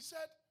 So he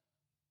said,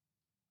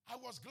 I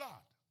was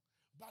glad,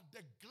 but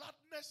the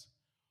gladness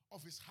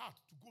of his heart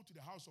to go to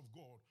the house of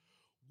God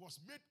was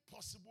made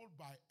possible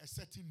by a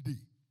certain day.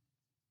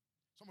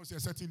 Someone say a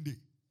certain day.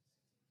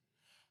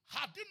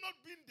 Had it not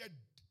been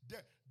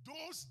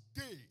those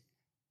days,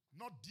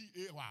 not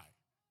D-A-Y,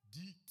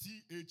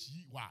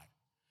 D-T-H-E-Y,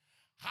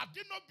 had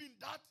it not been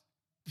that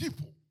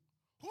people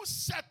who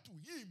said to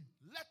him,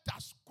 let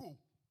us go,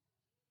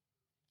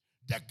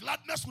 the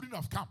gladness wouldn't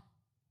have come.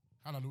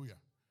 Hallelujah.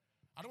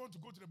 I don't want to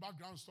go to the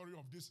background story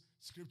of this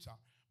scripture,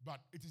 but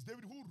it is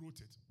David who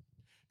wrote it.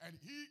 And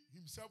he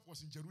himself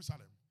was in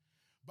Jerusalem.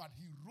 But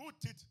he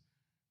wrote it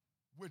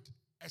with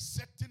a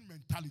certain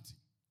mentality.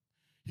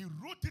 He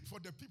wrote it for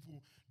the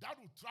people that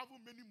would travel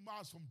many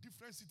miles from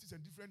different cities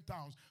and different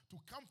towns to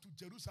come to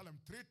Jerusalem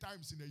 3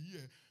 times in a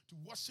year to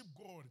worship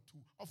God, to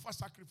offer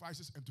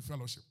sacrifices, and to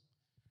fellowship.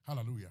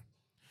 Hallelujah.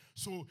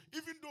 So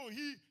even though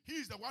he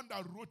is the one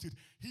that wrote it,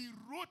 he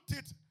wrote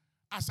it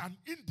as an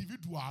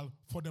individual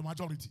for the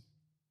majority.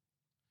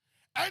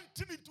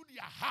 Entering into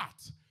their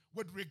heart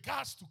with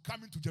regards to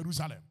coming to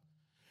Jerusalem.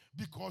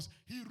 Because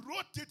he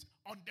wrote it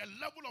on the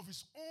level of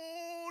his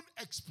own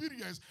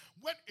experience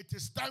when it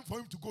is time for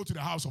him to go to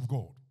the house of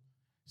God.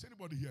 Is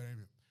anybody here?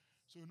 Amen?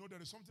 So you know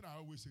there is something I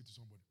always say to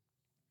somebody.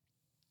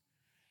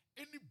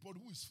 Anybody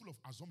who is full of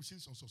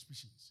assumptions and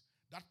suspicions,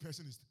 that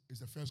person is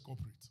the first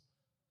culprit.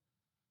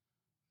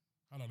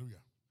 Hallelujah.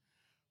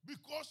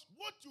 Because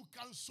what you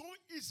can so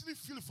easily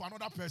feel for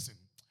another person,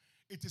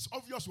 it is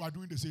obvious you are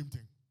doing the same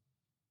thing.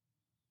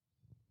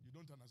 You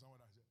don't understand what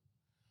I said.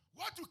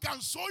 What you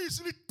can so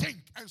easily think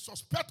and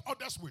suspect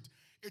others with,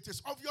 it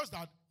is obvious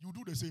that you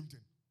do the same thing.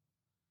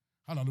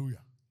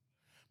 Hallelujah.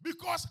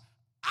 Because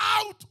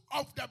out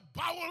of the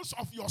bowels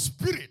of your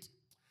spirit,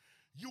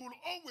 you will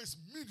always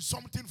mean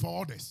something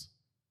for others.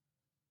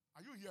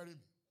 Are you hearing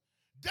me?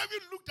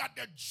 David looked at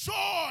the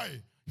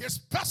joy, his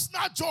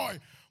personal joy,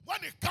 when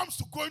it comes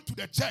to going to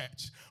the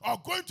church or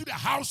going to the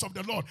house of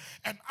the Lord.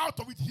 And out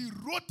of it, he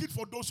wrote it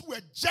for those who were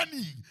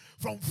journeying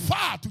from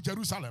far to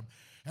Jerusalem.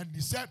 And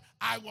he said,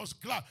 I was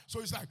glad. So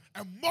it's like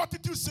a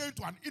multitude saying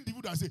to an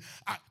individual, say,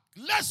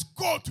 let's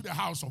go to the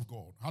house of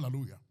God.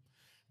 Hallelujah.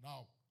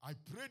 Now, I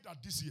pray that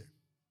this year,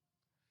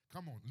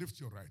 come on, lift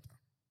your right hand.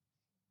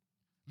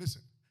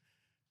 Listen,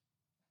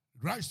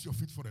 rise your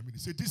feet for a minute.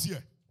 Say, this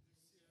year,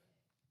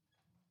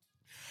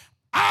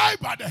 I,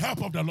 by the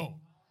help of the Lord.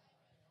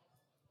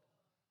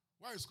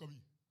 Where is coming?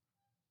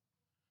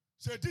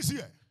 Say, this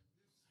year,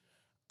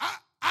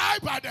 I,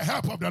 by the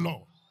help of the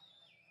Lord,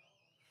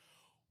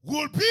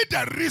 will be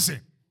the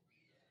reason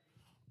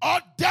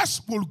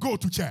others will go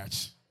to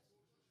church.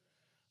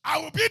 I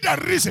will be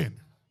the reason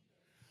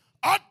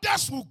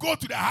others will go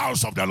to the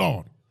house of the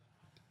Lord.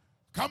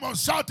 Come on,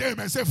 shout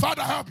amen. Say,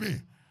 Father, help me.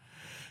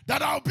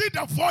 That I'll be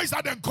the voice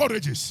that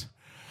encourages.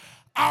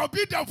 I'll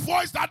be the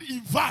voice that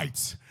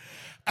invites.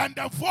 And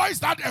the voice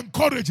that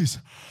encourages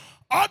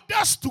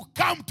others to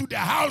come to the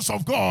house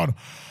of God.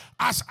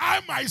 As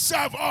I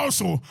myself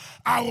also,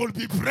 I will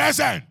be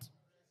present.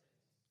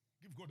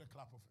 Give God a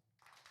clap of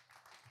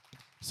it.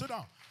 Sit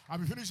down. I'll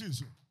be finishing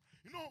soon.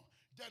 You know,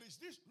 there is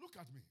this. Look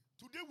at me.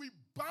 Today we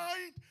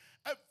bind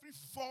every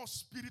false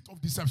spirit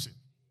of deception.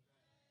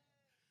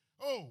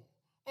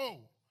 Oh,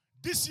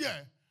 this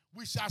year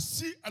we shall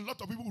see a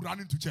lot of people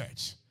running to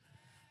church.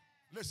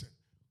 Listen,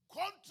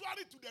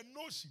 contrary to the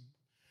notion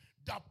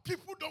that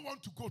people don't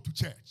want to go to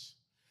church,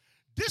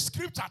 this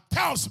scripture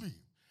tells me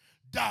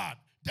that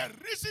the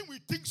reason we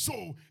think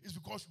so is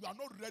because we are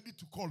not ready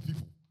to call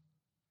people.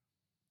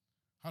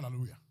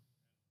 Hallelujah.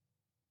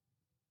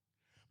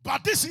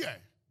 But this year,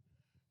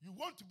 you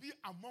want to be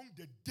among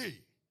the day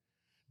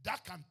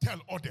that can tell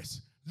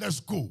others, let's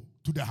go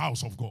to the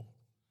house of God.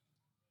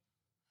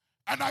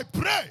 And I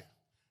pray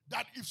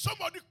that if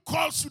somebody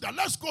calls you that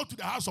let's go to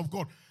the house of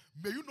God,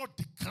 may you not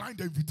decline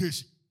the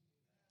invitation.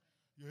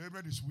 Your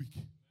amen is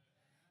weak.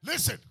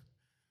 Listen,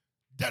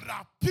 there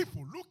are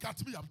people, look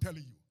at me, I'm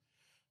telling you.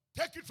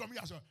 Take it from me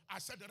as well. I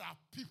said there are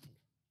people.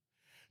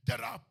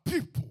 There are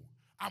people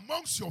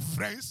amongst your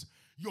friends,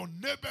 your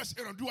neighbors,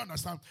 and do you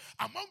understand?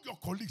 Among your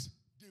colleagues,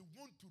 they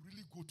want to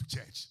really go to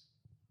church.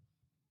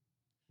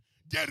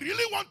 They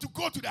really want to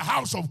go to the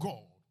house of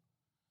God.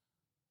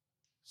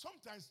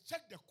 Sometimes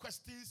check the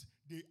questions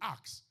they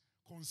ask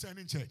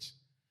concerning church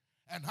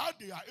and how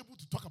they are able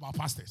to talk about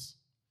pastors.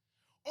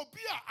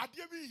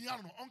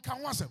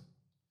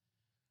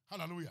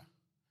 Hallelujah.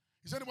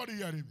 Is anybody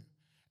hearing me?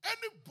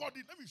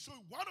 Anybody, let me show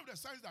you one of the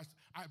signs that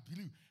I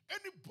believe.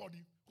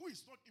 Anybody who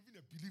is not even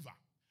a believer,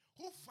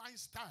 who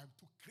finds time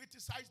to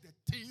criticize the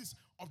things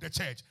of the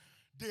church,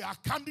 they are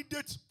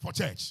candidates for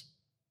church.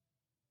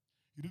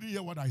 You didn't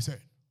hear what I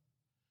said.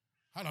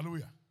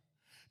 Hallelujah.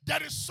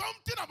 There is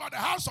something about the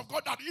house of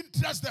God that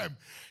interests them.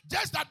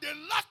 Just that they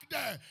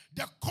lack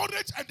the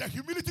courage and the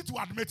humility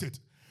to admit it.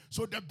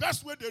 So the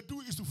best way they do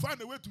is to find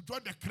a way to join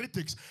the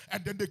critics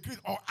and then they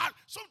critique. Or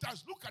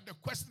sometimes look at the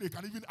question they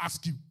can even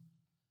ask you.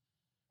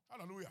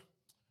 Hallelujah.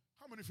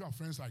 How many of you have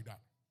friends like that?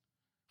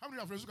 How many of you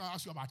have friends who can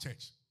ask you about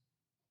church?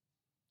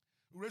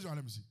 Raise your hand,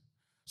 let me see.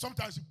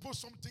 Sometimes you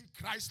post something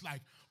Christ-like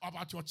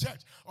about your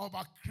church or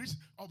about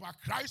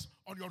Christ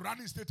on your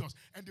running status,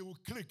 and they will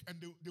click and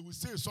they will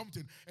say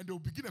something and they will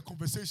begin a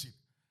conversation.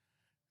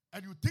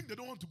 And you think they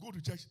don't want to go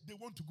to church, they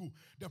want to go.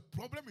 The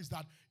problem is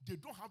that they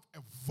don't have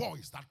a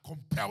voice that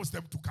compels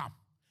them to come.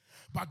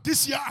 But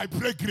this year I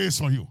pray grace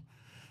for you.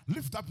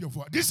 Lift up your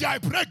voice. This year I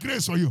pray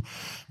grace for you.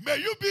 May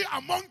you be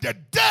among the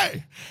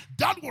day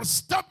that will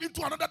step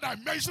into another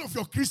dimension of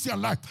your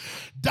Christian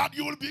life. That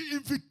you will be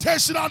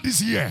invitational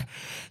this year.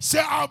 Say,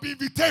 I'll be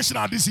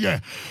invitational this year.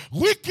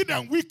 Week in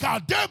and week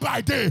out, day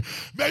by day.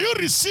 May you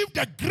receive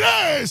the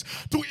grace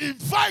to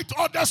invite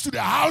others to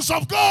the house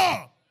of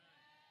God.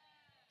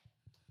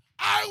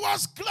 I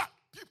was glad.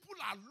 People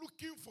are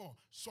looking for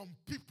some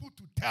people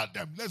to tell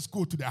them, let's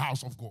go to the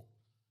house of God.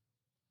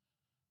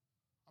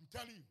 I'm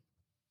telling you.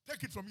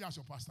 Take it from me as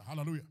your pastor.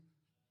 Hallelujah.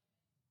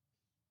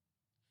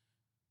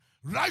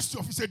 Rise to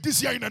your feet. Say,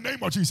 this year in the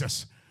name of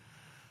Jesus,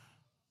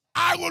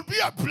 I will be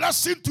a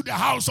blessing to the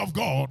house of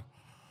God.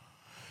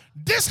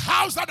 This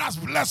house that has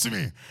blessed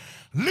me.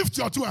 Lift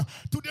your two hands.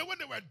 Today when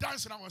they were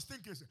dancing, I was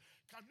thinking,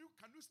 can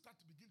you start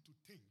to begin to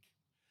think?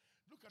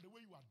 Look at the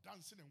way you are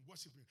dancing and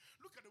worshiping.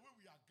 Look at the way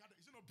we are gathered.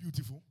 Is it not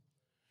beautiful?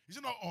 Is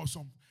it not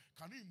awesome?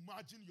 Can you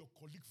imagine your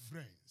colleague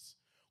friends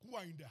who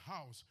are in the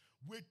house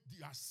where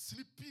they are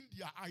sleeping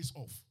their eyes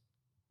off?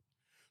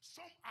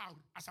 Some are,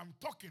 as I'm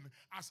talking,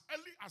 as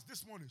early as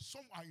this morning,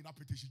 some are in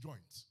appetition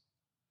joints.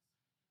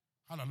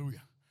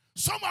 Hallelujah.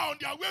 Some are on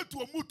their way to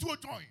a mutual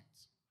joint.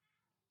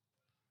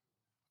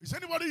 Is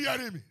anybody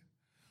hearing me?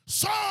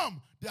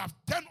 Some, they have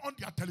turned on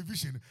their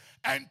television.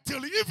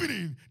 Until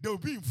evening, they will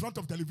be in front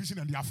of television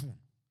and their phone.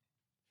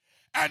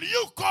 And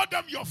you call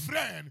them your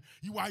friend.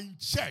 You are in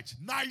church,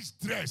 nice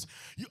dress.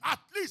 You at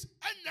least,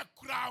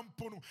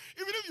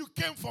 even if you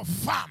came for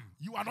fun,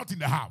 you are not in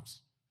the house.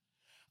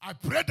 I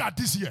pray that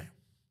this year,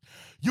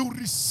 you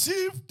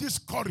receive this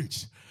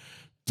courage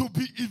to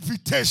be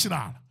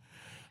invitational.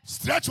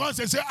 Stretch once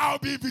and say, I'll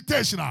be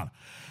invitational.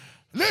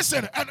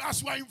 Listen, and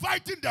as you are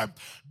inviting them,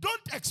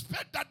 don't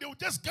expect that they will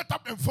just get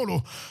up and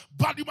follow.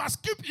 But you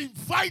must keep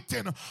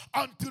inviting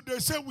until they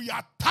say, we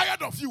are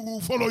tired of you, we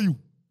will follow you.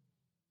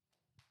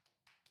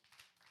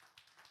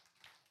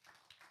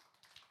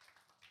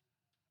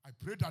 I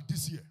pray that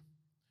this year,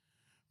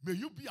 may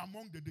you be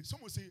among the day.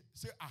 Someone say,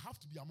 I have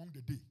to be among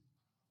the day.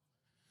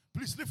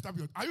 Please lift up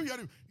your. Are you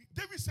hearing?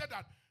 David said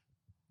that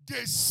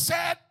they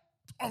said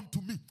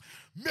unto me,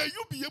 may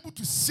you be able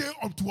to say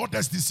unto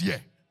others this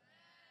year.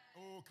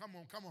 Oh, come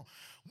on.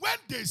 When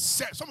they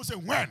said, someone say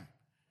when,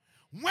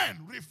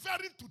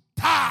 referring to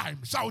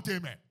time, shout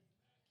amen.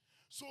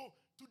 So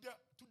to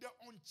the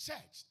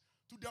unchurched,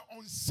 to the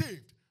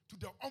unsaved, to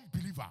the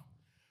unbeliever,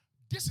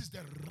 this is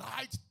the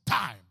right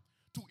time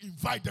to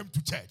invite them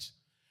to church.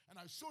 And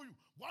I show you,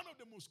 one of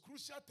the most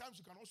crucial times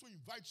you can also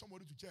invite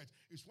somebody to church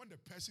is when the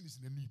person is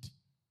in a need.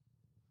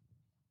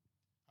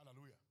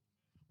 Hallelujah.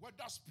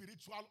 Whether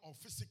spiritual or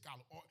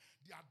physical, or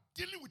they are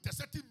dealing with a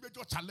certain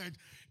major challenge,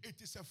 it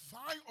is a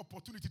fine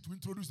opportunity to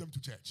introduce them to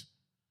church.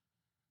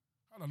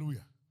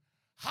 Hallelujah.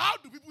 How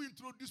do people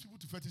introduce people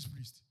to fetish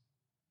priests?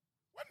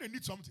 When they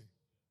need something.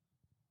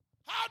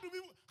 How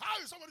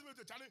is somebody going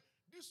to challenge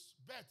this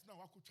bet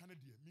now? I could channel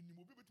there.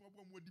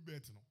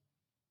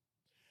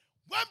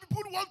 When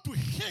people want to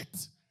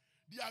hate,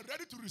 they are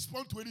ready to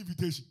respond to any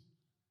invitation.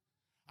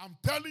 I'm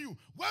telling you,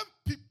 when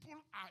people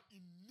are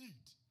in need,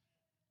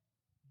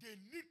 they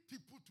need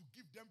people to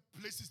give them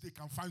places they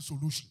can find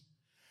solution.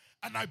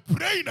 And I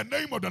pray in the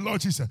name of the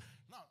Lord Jesus.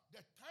 Now, the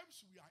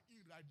times we are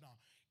in right now,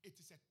 it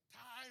is a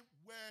time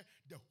where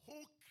the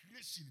whole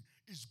creation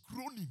is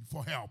groaning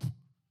for help.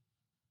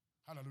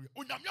 Hallelujah.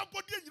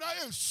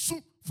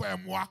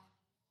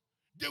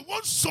 They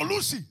want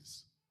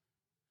solutions.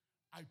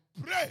 I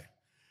pray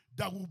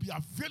that we'll be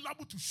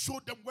available to show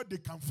them where they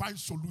can find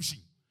solution.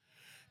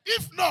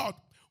 If not,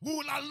 we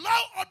will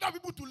allow other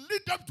people to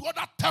lead them to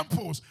other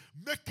temples,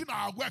 making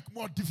our work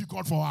more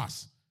difficult for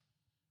us.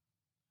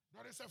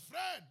 There is a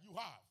friend you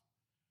have.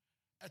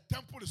 A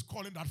temple is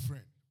calling that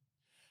friend.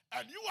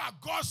 And you are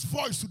God's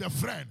voice to the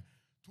friend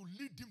to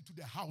lead him to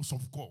the house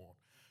of God.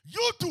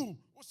 You too.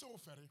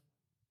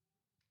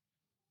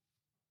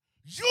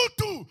 You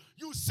too.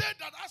 You said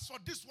that as for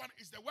this one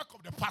is the work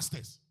of the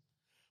pastors.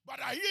 But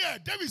I hear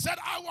David said,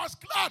 I was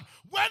glad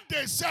when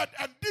they said,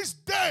 and this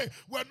day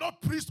were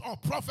not priests or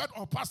prophets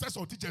or pastors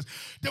or teachers.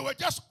 They were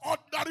just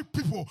ordinary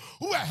people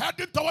who were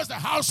heading towards the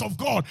house of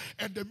God,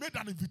 and they made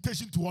an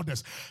invitation to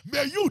others.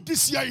 May you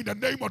this year in the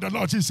name of the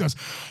Lord Jesus,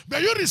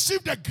 may you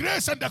receive the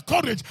grace and the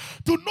courage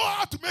to know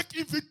how to make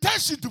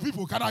invitation to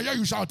people. Can I hear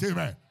you shout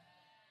amen?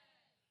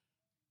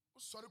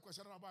 Sorry,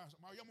 question about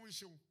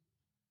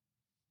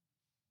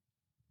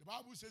the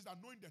Bible says that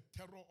knowing the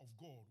terror of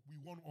God, we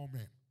warn all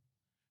men.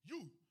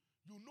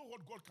 You know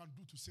what God can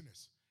do to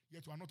sinners,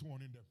 yet you are not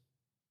warning them.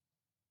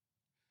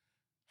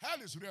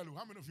 Hell is real.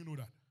 How many of you know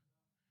that?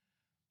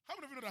 How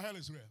many of you know that hell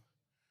is real?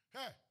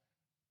 Hey,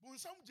 when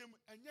some 10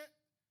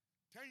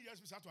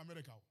 years we start to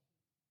America,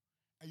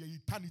 and your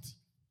eternity.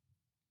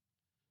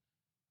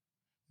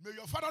 May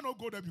your father not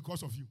go there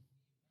because of you.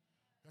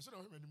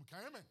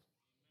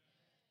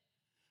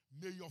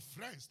 May your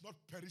friends not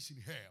perish in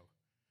hell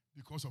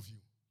because of you.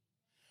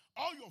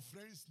 All your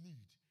friends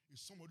need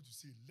is somebody to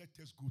say, let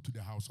us go to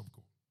the house of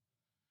God.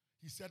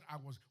 He said,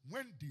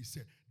 when they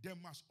said, there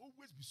must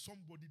always be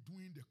somebody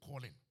doing the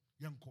calling.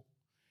 Yanko.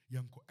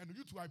 And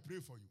you too, I pray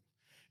for you.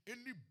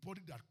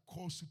 Anybody that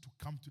calls you to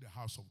come to the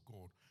house of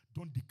God,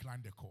 don't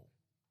decline the call.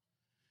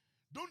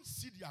 Don't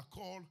see their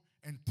call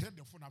and turn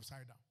the phone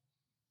upside down.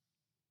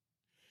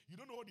 You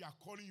don't know what they are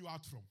calling you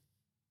out from.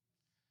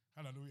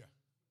 Hallelujah.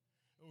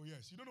 Oh,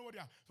 yes. You don't know what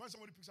they are. When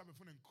somebody picks up a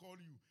phone and call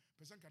you,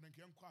 you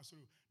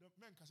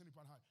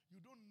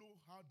don't know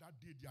how that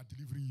day they are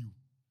delivering you.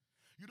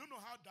 You don't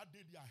know how that day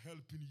they are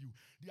helping you.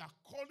 They are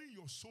calling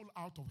your soul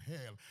out of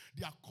hell.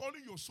 They are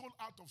calling your soul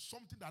out of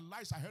something that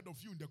lies ahead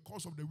of you in the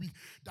course of the week.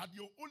 That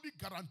your only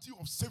guarantee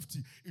of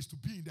safety is to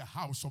be in the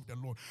house of the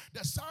Lord.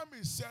 The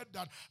psalmist said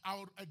that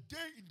a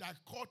day in thy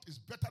court is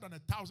better than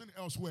 1,000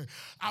 elsewhere.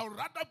 I would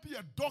rather be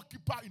a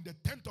doorkeeper in the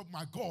tent of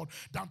my God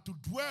than to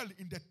dwell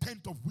in the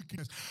tent of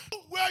wickedness.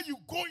 Where you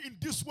go in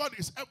this world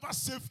is ever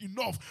safe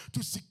enough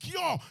to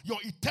secure your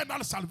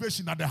eternal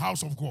salvation at the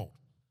house of God.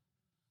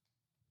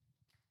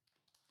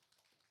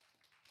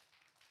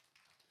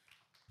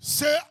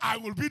 Say, I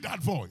will be that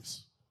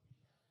voice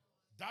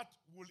that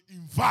will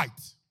invite.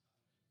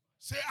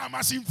 Say, I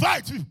must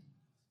invite you.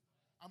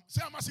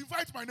 Say, I must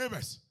invite my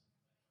neighbors,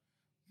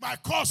 my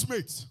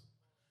classmates.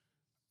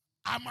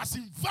 I must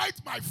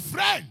invite my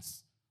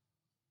friends.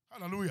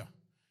 Hallelujah.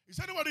 Is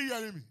anybody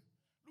hearing me?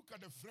 Look at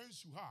the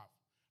friends you have.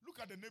 Look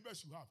at the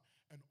neighbors you have.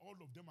 And all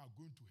of them are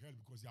going to hell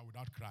because they are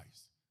without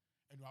Christ.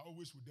 And you are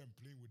always with them,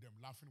 playing with them,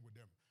 laughing with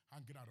them,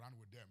 hanging around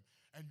with them.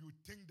 And you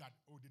think that,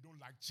 they don't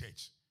like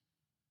church.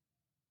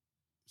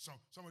 So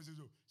somebody says,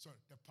 so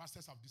the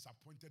pastors have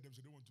disappointed them,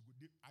 so they want to go.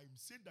 I'm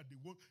saying that they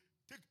want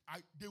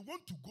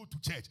to go to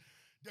church.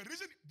 The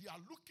reason they are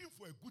looking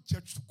for a good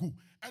church to go.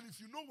 And if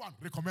you know one,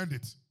 recommend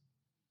it.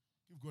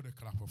 Give God a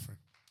clap of friend.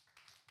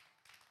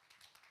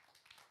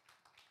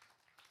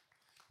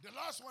 The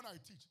last one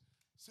I teach,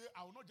 say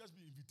I will not just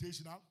be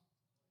invitational,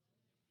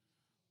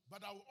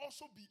 but I will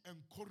also be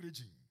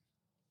encouraging.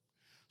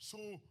 So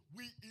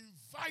we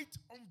invite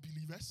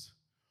unbelievers,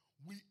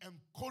 we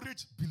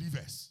encourage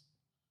believers.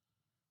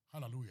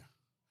 Hallelujah.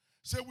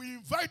 So we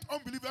invite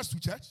unbelievers to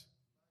church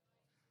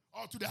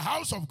or to the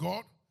house of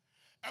God,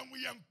 and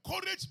we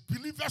encourage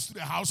believers to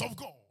the house of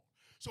God.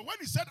 So when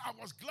he said, I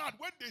was glad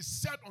when they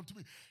said unto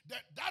me,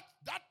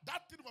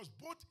 that thing was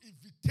both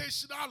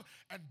invitational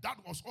and that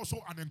was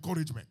also an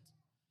encouragement.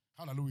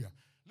 Hallelujah.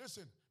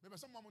 Listen, maybe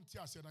some mom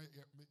said,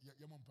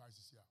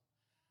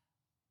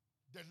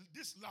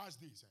 this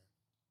last days,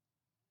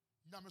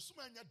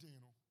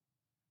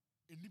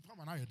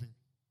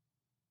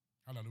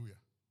 hallelujah.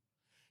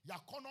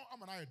 Yakono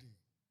amanayedi.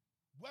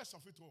 Worst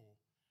of it all,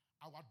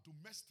 our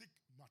domestic,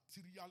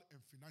 material,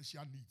 and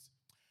financial needs.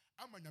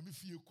 How many of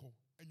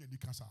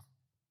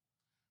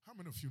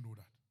you know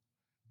that?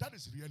 That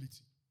is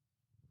reality.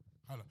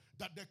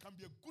 That there can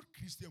be a good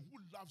Christian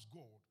who loves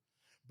God,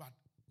 but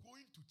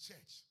going to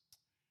church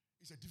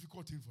is a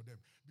difficult thing for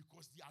them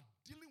because they are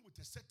dealing with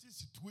a certain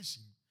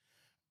situation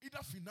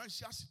Either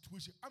financial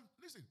situation.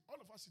 Listen, all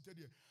of us seated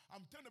here.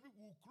 I'm telling you,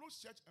 we'll close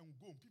church and we'll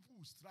go. People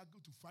will struggle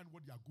to find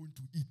what they are going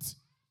to eat.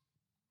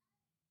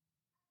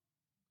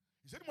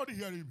 Is anybody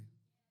hearing me?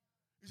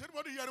 Is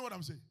anybody hearing what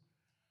I'm saying?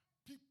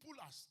 People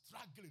are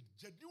struggling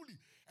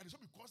genuinely. And it's not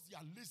because they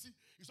are lazy.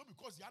 It's not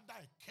because they are under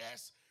a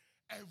curse.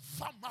 And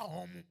farmer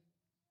home.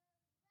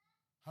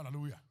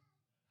 Hallelujah.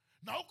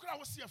 Now, I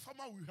will see a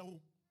farmer will help.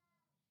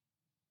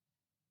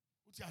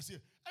 What I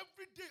say?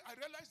 Every day I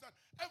realize that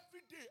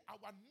every day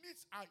our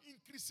needs are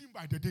increasing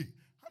by the day.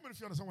 How many of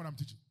you understand what I'm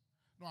teaching?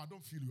 No, I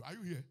don't feel you. Are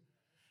you here?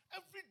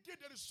 Every day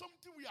there is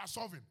something we are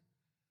solving.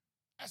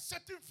 A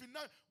certain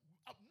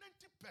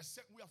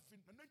 90%, we have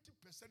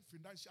 90%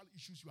 financial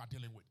issues you are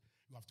dealing with.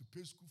 You have to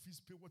pay school fees,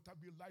 pay water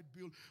bill, light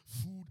bill,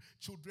 food,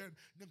 children.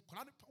 Then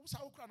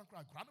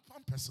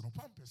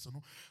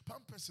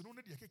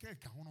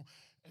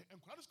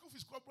school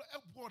fees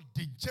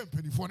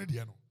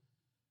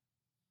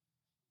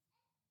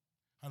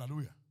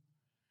hallelujah.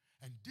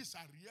 And these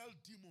are real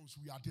demons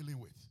we are dealing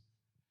with.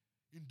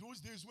 In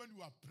those days when you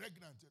are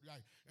pregnant,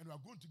 right, and we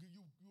are going to give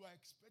you are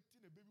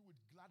expecting a baby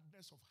with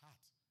gladness of heart.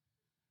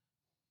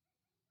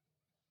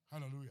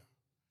 Hallelujah.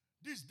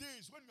 These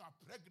days when you are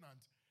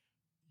pregnant,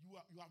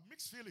 you have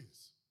mixed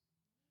feelings.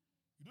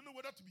 You don't know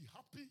whether to be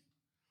happy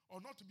or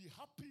not to be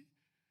happy.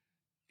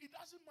 It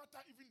doesn't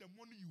matter even the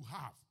money you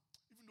have.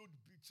 Even though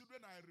the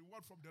children are a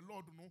reward from the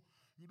Lord,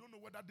 you don't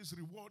know whether this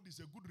reward is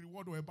a good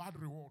reward or a bad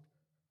reward.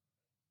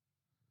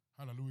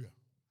 Hallelujah.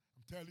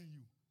 I'm telling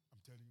you.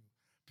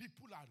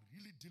 People are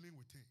really dealing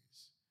with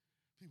things.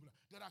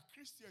 There are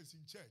Christians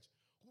in church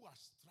who are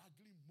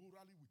struggling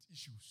morally with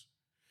issues.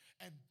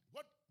 And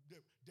what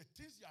the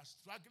things they are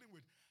struggling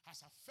with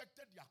has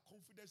affected their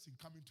confidence in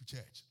coming to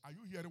church. Are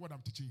you hearing what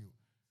I'm teaching you?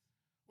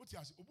 What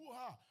you say? No,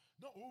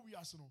 we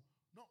are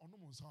no,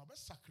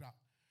 sakra.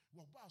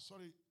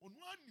 Sorry, on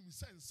one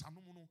sense,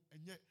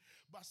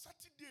 but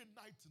Saturday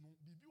night,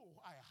 no,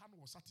 I had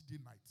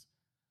Saturday night.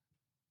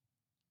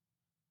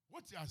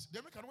 What you ask? They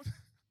make a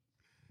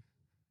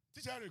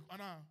teacher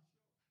Anna.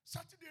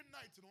 Saturday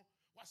night,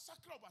 was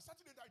sacred, but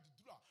Saturday night,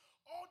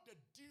 all the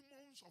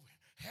demons of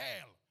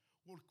hell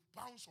will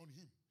bounce on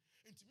him.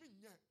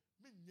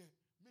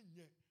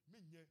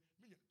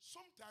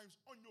 Sometimes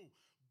on you,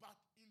 but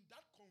in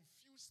that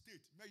confused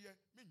state,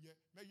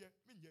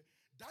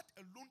 that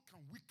alone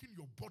can weaken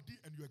your body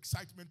and your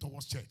excitement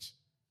towards church.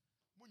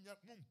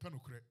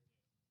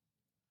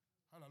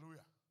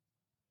 Hallelujah.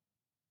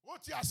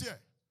 What you say?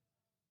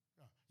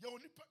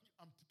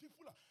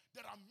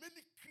 There are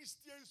many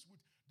Christians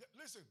with.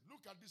 Listen,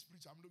 look at this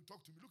preacher.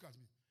 Talk to me. Look at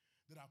me.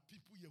 There are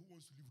people here who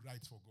wants to live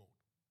right for God.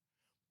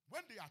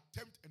 When they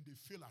attempt and they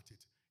fail at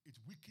it, it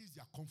weakens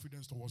their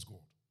confidence towards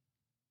God.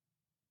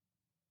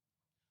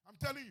 I'm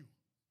telling you.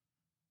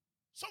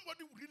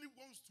 Somebody who really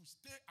wants to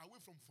stay away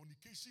from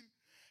fornication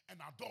and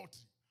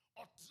adultery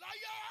or try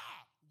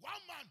 1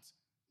 month.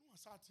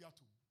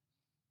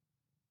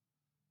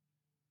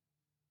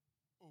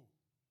 No, oh.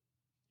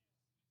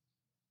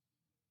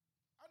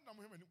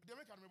 They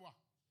make a remember.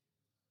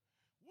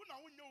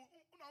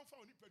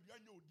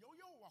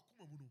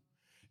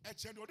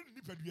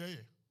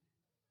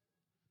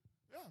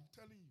 Yeah, I'm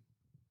telling you.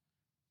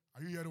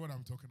 Are you hearing what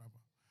I'm talking about?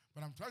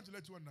 But I'm trying to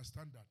let you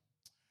understand that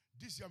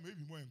this year may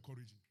be more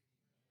encouraging.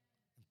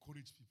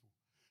 Encourage people.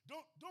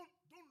 Don't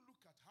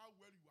look at how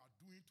well you are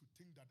doing to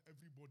think that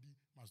everybody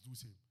must do the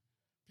same.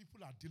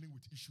 People are dealing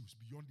with issues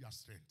beyond their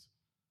strength.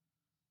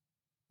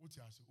 What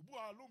you say? You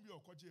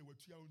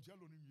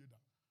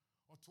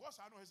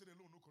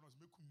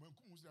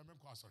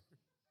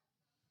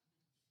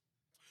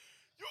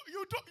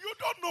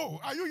don't know.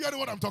 Are you hearing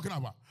what I'm talking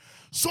about?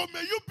 So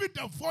may you be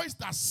the voice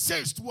that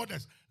says to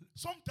others.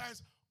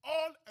 Sometimes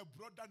all a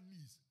brother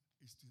needs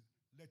is to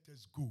let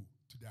us go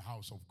to the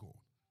house of God.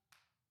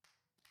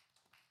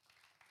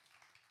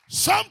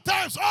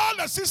 Sometimes all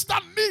a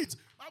sister needs,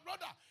 my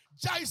brother,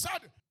 Jai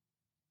said.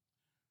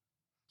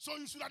 So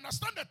you should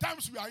understand the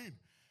times we are in.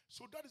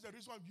 So that is the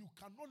reason why you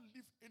cannot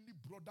leave any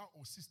brother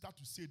or sister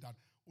to say that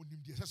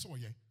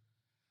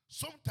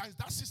sometimes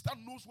that sister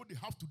knows what they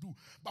have to do.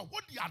 But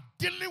what they are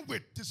dealing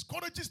with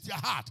discourages their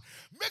heart,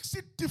 makes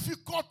it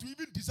difficult to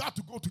even desire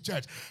to go to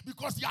church.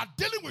 Because they are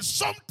dealing with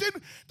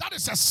something that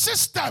is a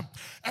system.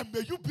 And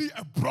may you be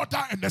a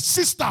brother and a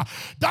sister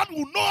that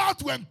will know how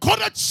to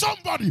encourage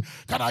somebody.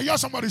 Can I hear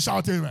somebody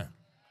shout amen?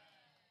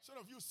 Instead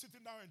of you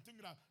sitting down and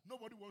thinking that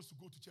nobody wants to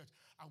go to church,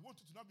 I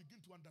want you to now begin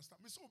to understand.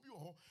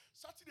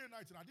 Saturday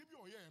night,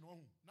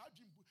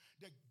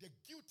 the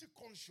guilty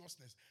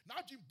consciousness. Now,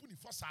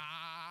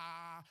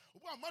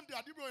 Monday,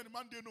 I didn't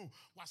Monday, no.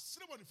 Was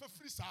still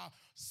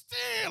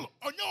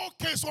on your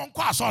case on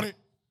qua, sorry.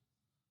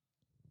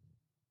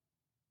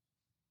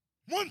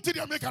 Monty,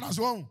 they make as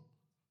well.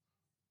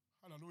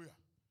 Hallelujah.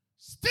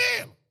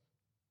 Still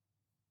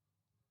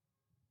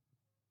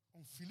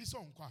on Phyllis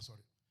on qua,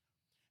 sorry.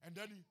 And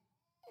then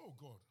oh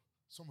God,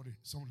 someone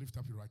lift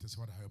up your right and say,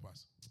 Father, help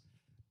us.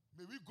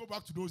 May we go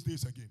back to those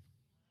days again.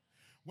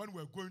 When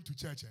we're going to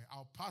church,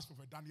 I'll pass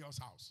Prophet Daniel's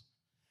house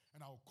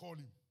and I'll call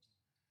him.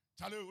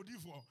 Charlie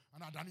Odifo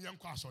and Adanian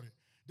Kwasori.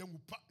 Then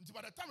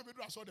by the time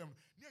I saw them,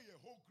 near a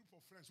whole group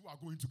of friends who are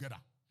going together.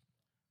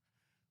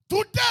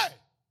 Today,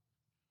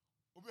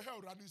 over here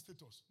running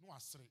status. No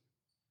asre.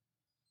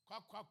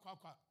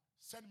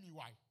 Send me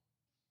why.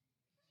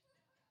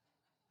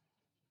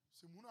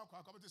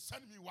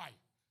 Send me why.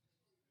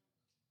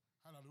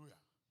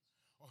 Hallelujah.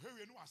 Or here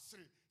we know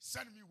asre.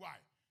 Send me why.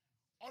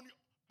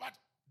 But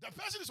the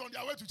person is on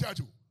their way to church.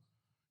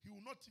 He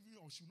will not even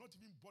or she will not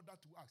even bother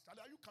to ask.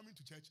 Are you coming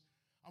to church?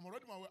 I'm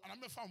already my way, and I'm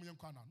not found in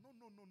corner. No.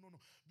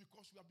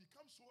 Because we have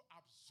become so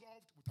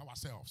absorbed with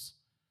ourselves.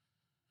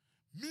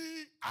 Me,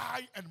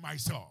 I, and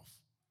myself.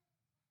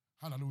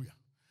 Hallelujah.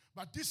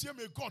 But this year,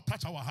 may God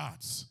touch our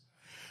hearts.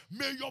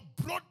 May your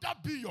brother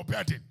be your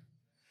burden.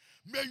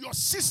 May your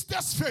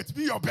sister's faith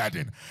be your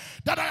burden.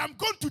 That I am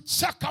going to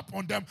check up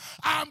on them.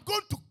 I am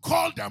going to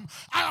call them.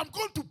 I am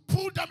going to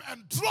pull them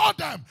and draw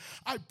them.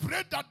 I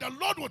pray that the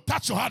Lord will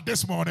touch your heart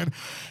this morning.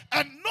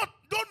 And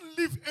don't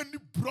leave any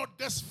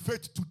brother's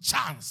faith to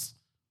chance.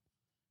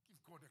 Give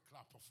God a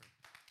clap of faith.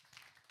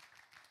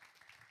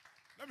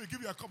 Let me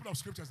give you a couple of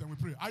scriptures, then we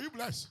pray. Are you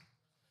blessed?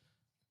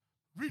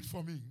 Read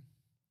for me.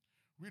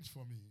 Read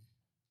for me.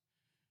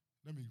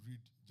 Let me read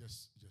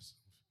just.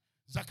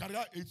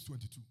 Zechariah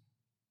 8:22.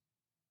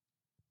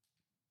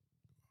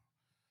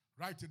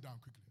 Write it down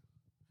quickly.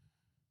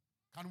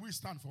 Can we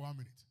stand for 1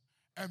 minute?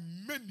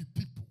 And many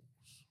peoples.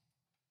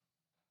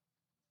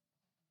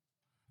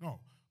 No,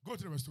 go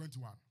to the verse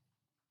 21.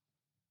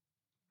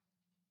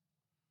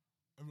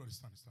 Everybody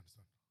stand.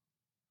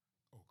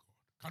 Oh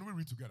God. Can we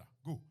read together?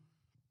 Go.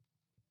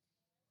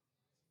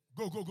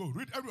 Go.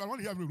 Read everyone. I want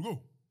to hear everyone.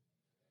 Go.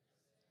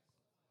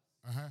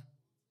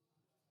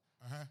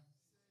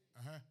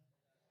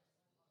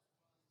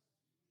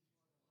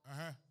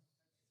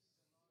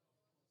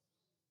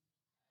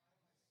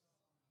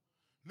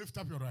 Lift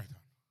up your right hand.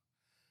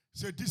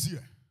 Say, this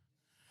year,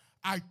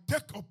 I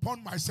take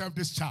upon myself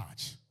this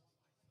charge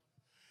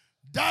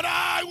that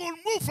I will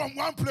move from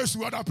one place to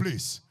another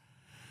place,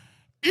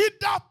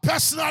 either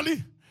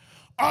personally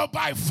or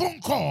by phone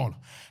call,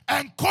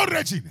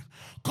 encouraging,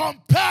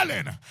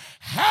 compelling,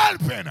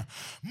 helping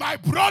my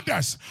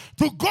brothers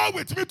to go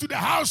with me to the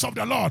house of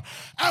the Lord.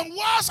 And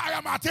once I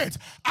am at it,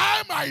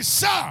 I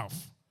myself,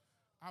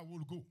 I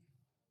will go.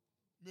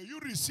 May you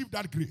receive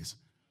that grace.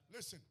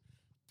 Listen.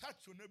 Touch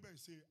your neighbor and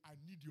say, I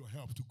need your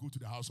help to go to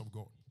the house of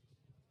God.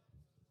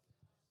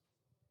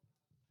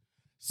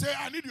 Say,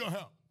 I need your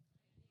help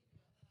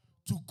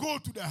to go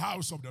to the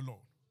house of the Lord.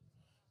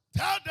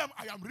 Tell them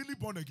I am really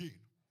born again.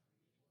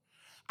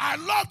 I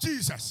love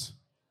Jesus,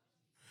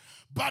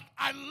 but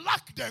I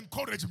lack the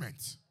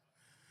encouragement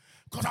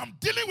because I'm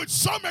dealing with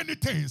so many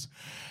things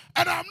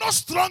and I'm not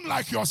strong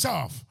like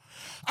yourself.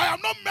 I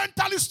am not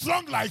mentally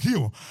strong like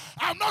you.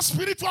 I am not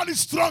spiritually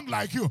strong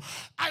like you.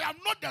 I am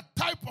not the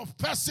type of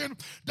person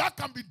that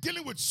can be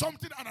dealing with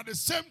something and at the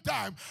same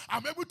time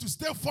I'm able to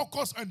stay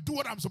focused and do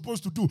what I'm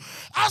supposed to do.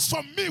 As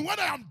for me, when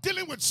I am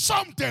dealing with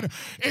something,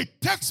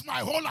 it takes my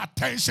whole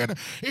attention.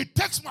 It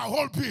takes my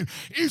whole being.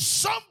 If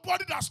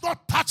somebody does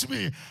not touch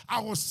me,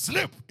 I will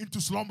slip into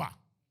slumber.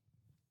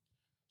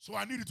 So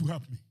I need you to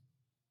help me.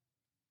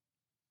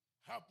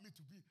 Help me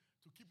to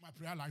keep my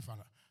prayer life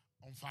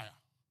on fire.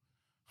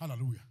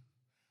 Hallelujah.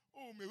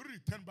 Oh, may we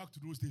return back to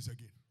those days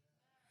again.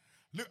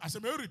 I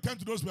said, may we return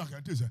to those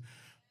days.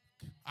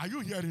 Are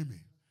you hearing me?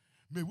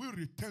 May we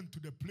return to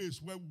the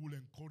place where we will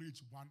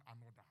encourage one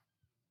another.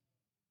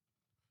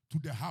 To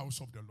the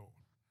house of the Lord.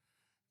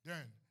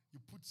 Then you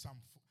put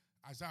some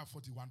Isaiah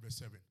 41 verse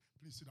 7.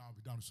 Please sit down. I'll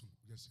be down soon.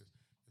 Yes,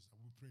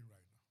 we're praying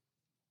right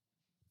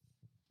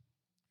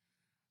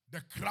now.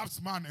 The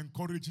craftsman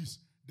encourages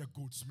the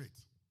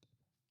goldsmith.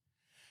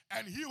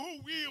 And he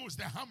who wields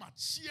the hammer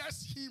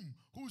cheers him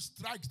who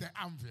strikes the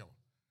anvil,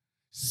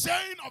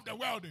 saying of the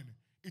welding,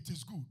 it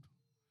is good.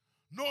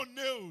 No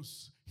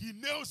nails, he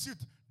nails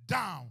it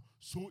down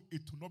so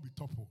it will not be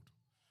toppled.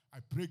 I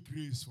pray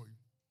grace for you.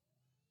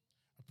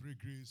 I pray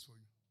grace for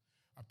you.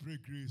 I pray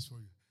grace for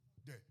you.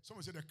 There,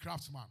 someone said the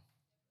craftsman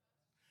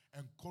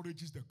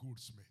encourages the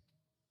goldsmith.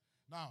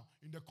 Now,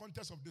 in the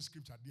context of this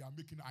scripture, they are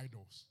making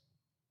idols.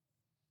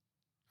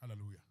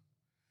 Hallelujah.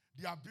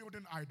 They are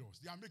building idols.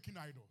 They are making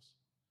idols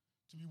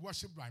to be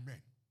worshipped by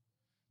men.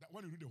 That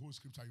when you read the whole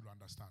scripture, you'll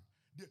understand.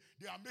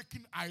 They are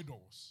making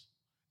idols.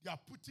 They are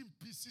putting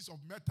pieces of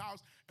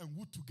metals and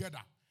wood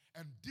together.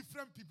 And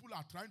different people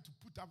are trying to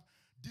put up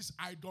this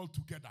idol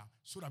together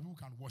so that people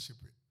can worship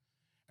it.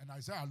 And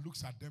Isaiah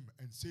looks at them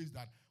and says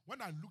that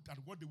when I looked at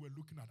what they were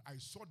looking at, I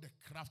saw the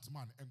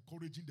craftsman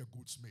encouraging the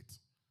goldsmith.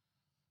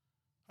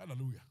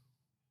 Hallelujah.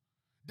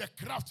 The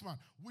craftsman.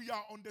 We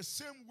are on the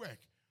same work,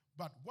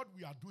 but what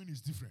we are doing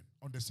is different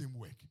on the same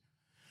work.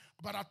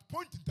 But at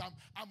point in time,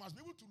 I must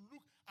be able to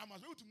move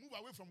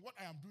away from what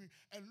I am doing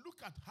and look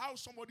at how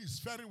somebody is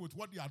faring with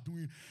what they are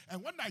doing.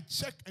 And when I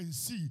check and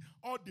see,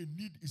 all they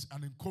need is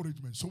an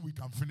encouragement so we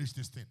can finish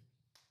this thing.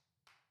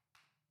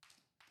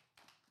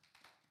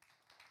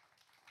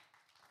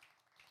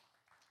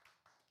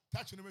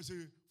 Touch your neighbor and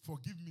say,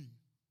 forgive me.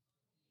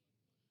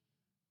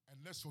 And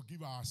let's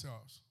forgive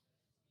ourselves.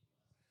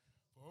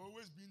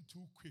 Always being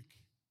too quick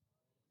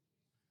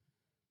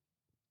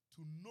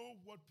to know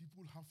what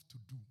people have to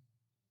do,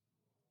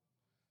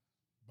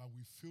 but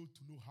we fail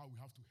to know how we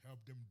have to help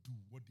them do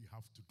what they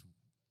have to do.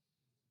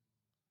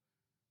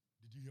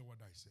 Did you hear what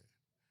I said?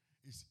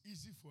 It's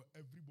easy for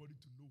everybody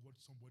to know what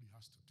somebody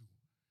has to do,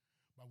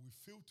 but we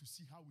fail to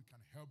see how we can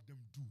help them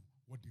do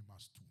what they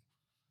must do.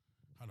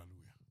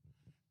 Hallelujah.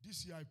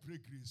 This year I pray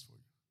grace for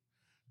you.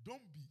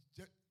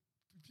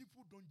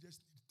 People don't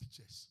just need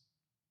teachers.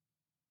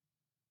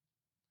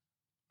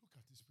 Look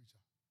at this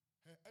picture.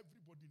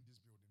 Everybody in this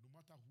building, no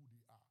matter who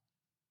they are,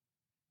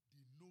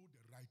 they know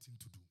the right thing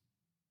to do.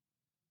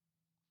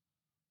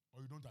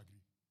 Or you don't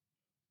agree?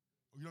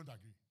 Or you don't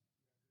agree?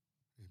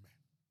 Amen.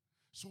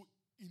 So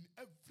in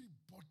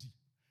everybody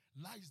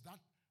lies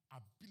that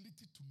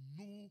ability to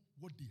know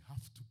what they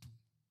have to do.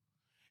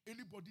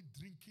 Anybody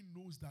drinking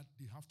knows that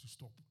they have to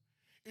stop.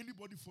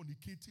 Anybody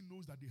fornicating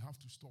knows that they have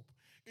to stop.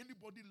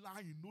 Anybody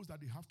lying knows that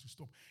they have to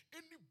stop.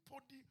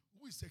 Anybody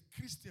who is a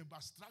Christian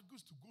but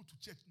struggles to go to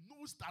church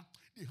knows that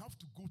they have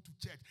to go to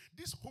church.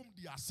 This home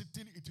they are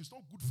sitting, it is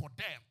not good for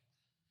them.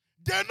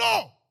 They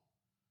know.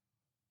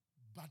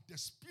 But the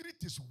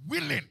spirit is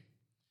willing,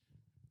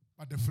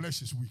 but the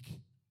flesh is weak.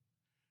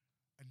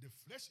 And the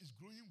flesh is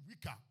growing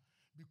weaker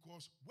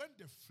because when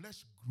the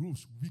flesh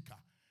grows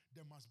weaker,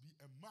 there must be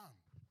a man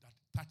that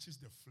touches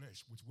the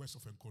flesh with words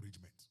of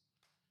encouragement.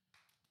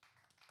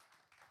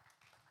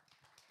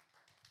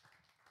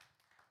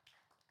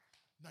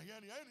 Now,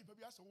 maybe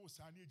I said, "Oh,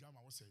 Sani Jama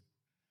was said,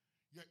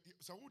 yeah,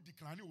 so who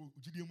decline you,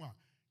 Gideon?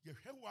 You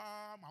have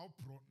my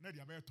pro,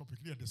 Nadia topic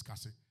near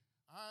discussing.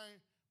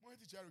 I want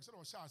to tell you, so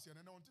Shasi,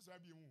 and I want to say,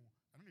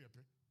 and near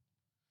pay.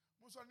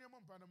 Most on your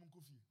mum, Panama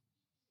coffee.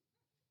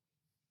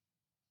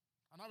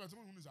 And I was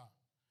who is that?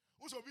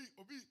 Also be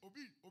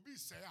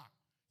say,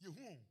 you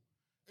whom,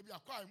 if you are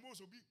quiet, most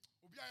will be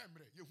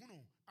Emre, you who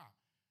know.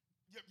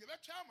 You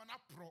let chairman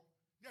up pro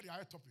near the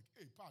other topic.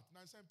 A part,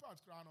 9 cent part,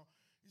 Crano.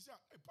 He said,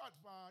 a part,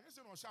 yes,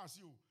 no chance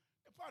you.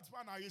 A part,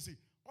 I say,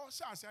 all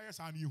chance,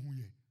 yes, I knew who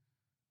ye.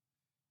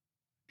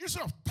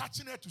 Instead of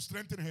touching her to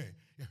strengthen her,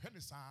 your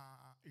hennes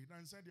are,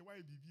 and send the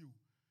way view.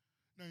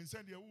 Now,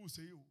 send the who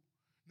say you.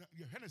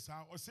 Your hennes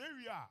are, or say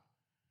we are.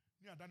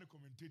 Near done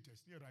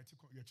commentators, near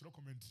writing your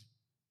commentary.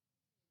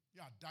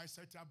 Yeah,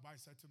 dissector,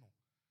 bisector.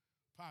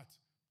 Part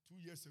 2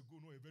 years ago,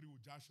 no, a very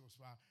good Joshua was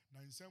far.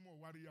 Now, in some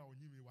warrior or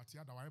you may what the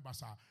other way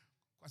basa.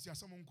 May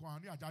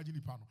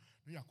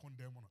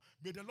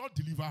the Lord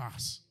deliver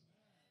us.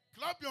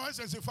 Clap your hands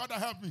and say, Father,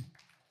 help me.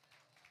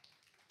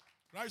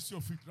 Rise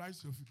your feet,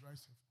 rise your feet,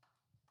 rise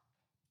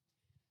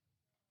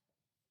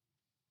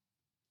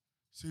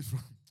your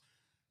feet.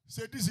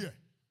 Say this here.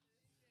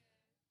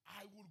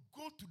 I will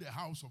go to the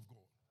house of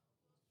God.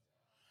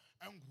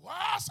 And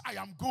whilst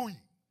I am going,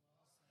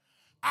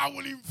 I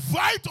will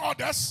invite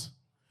others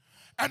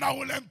and I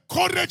will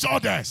encourage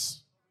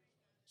others.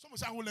 Someone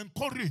say, I will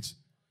encourage.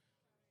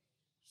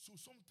 So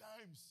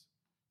sometimes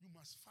you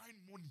must find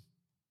money.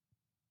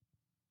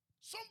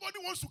 Somebody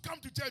wants to come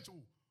to church, but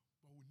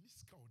we need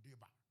to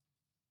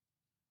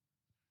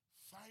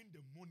find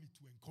the money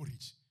to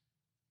encourage.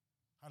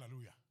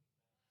 Hallelujah.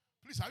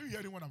 Please, are you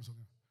hearing what I'm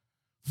saying?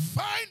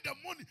 Find the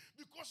money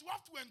because you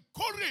have to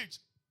encourage.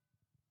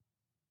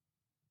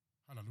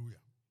 Hallelujah.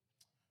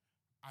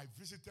 I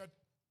visited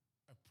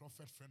a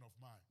prophet friend of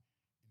mine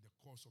in the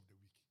course of the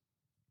week.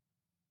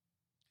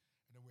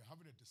 And then we're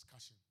having a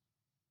discussion.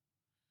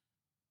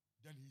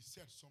 Then he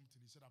said something.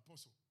 He said,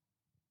 Apostle,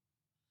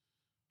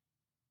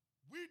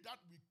 we that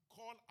we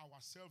call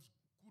ourselves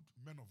good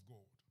men of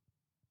God,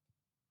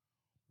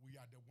 we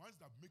are the ones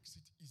that makes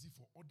it easy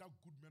for other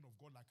good men of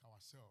God like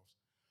ourselves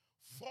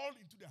fall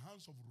into the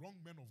hands of wrong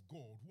men of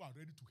God who are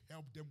ready to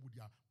help them with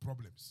their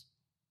problems.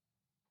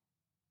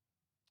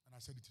 And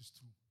I said it is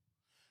true.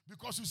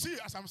 Because you see,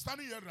 as I'm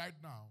standing here right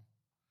now,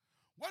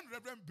 when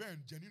Reverend Ben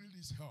genuinely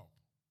needs help,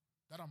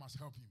 that I must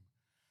help him,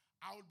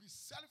 I will be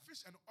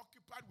selfish and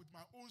occupied with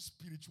my own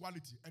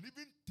spirituality and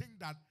even think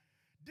that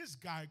this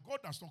guy,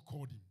 God has not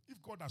called him. If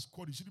God has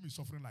called him, he shouldn't be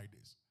suffering like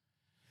this.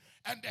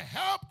 And the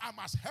help, I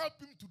must help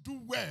him to do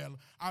well.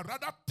 I'd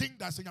rather think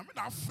that saying, I'm in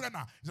a friend.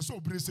 It's so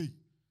brazy.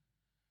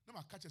 Now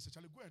my catch said,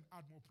 go and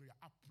add more prayer.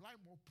 Apply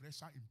more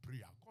pressure in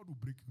prayer. God will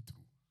break you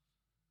through.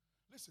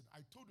 Listen,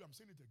 I told you, I'm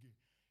saying it again.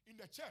 In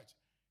the church,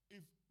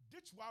 if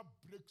this one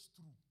breaks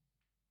through,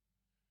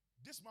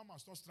 this man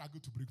must not struggle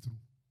to break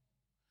through.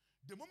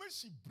 The moment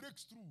she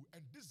breaks through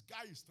and this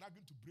guy is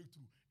struggling to break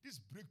through, this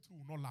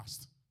breakthrough will not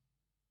last.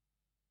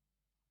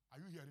 Are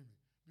you hearing me?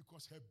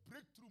 Because her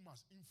breakthrough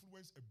must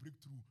influence a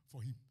breakthrough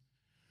for him.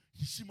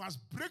 She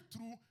must break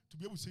through to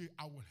be able to say,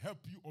 I will help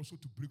you also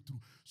to break through.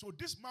 So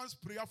this man's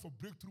prayer for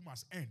breakthrough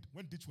must end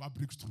when this one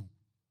breaks through.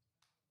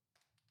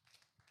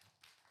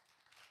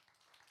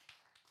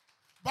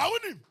 But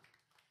when him,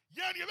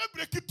 yeah, you never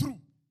break it through.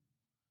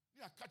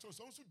 Yeah, catch us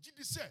also.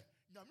 Jesus said,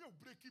 "You will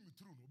break him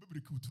through. No,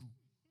 break you through."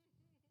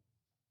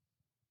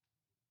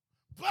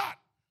 But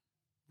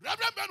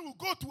Reverend Ben will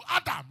go to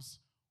Adams,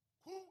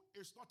 who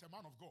is not a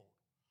man of God,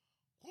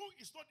 who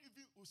is not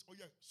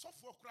even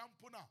software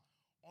crampona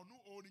Onu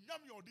oni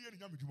nyame odi eni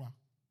nyame dwuma.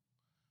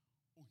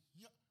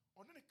 Ohia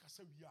ono ne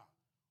kasa wi a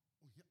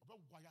ohia oba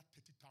wire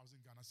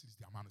 30,000 Ghana cedis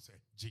the man say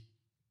G.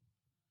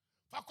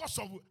 Because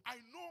of I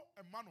know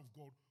a man of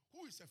God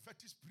who is a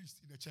fetish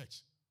priest in the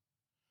church,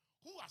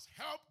 who has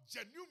helped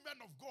genuine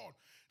men of God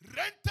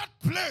rented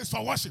place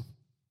for worship.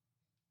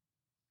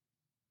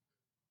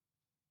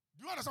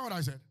 Do you understand what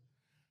I said?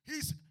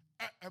 He's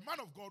a man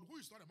of God who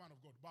is not a man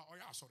of God, but oh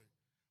yeah, sorry.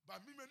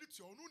 But me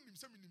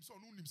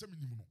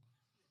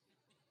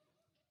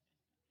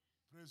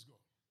praise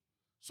God.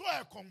 So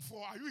I come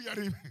for, are you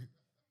hearing me?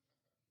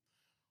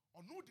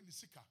 Or no in the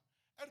sika,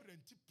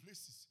 rented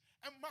places.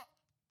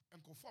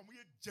 And conform we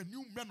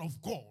genuine men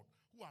of God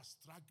who are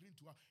struggling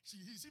to.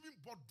 He's even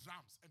bought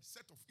drums and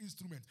set of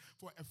instruments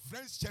for a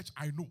French church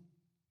I know.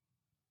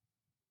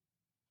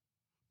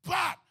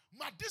 But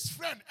this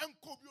friend,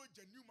 Nkobio,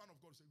 genuine man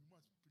of God, said, "You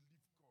must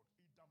believe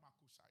God."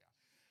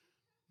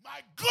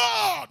 My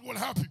God will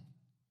help you.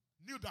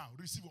 Kneel down,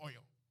 receive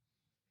oil.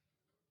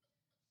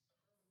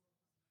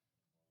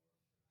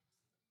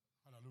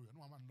 Hallelujah.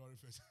 No man, Lord,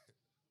 first.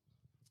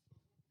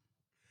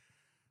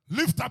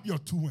 Lift up your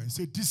two and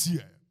say, "This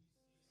year,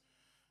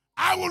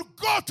 I will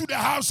go to the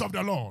house of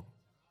the Lord.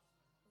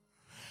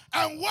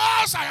 And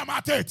whilst I am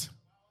at it,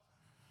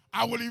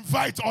 I will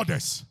invite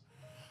others.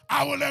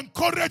 I will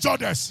encourage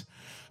others.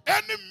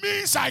 Any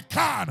means I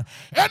can,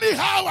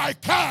 anyhow I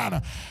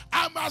can,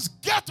 I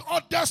must get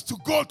others to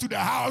go to the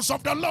house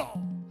of the Lord."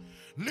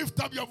 Lift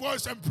up your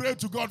voice and pray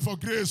to God for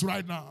grace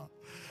right now.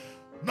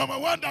 Number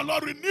one, the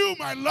Lord, renew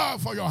my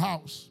love for your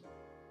house.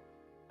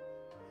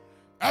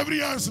 Every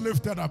hand's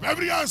lifted up.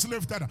 Every hand's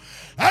lifted up.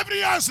 Every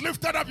hand's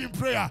lifted up in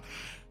prayer.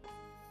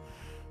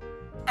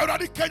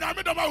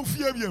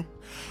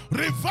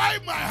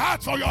 Revive my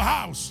heart for your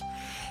house.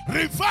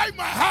 Revive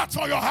my heart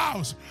for your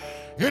house.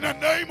 In the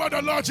name of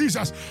the Lord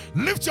Jesus,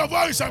 lift your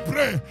voice and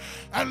pray.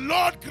 And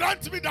Lord,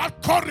 grant me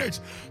that courage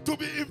to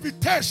be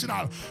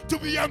invitational, to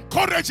be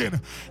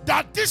encouraging,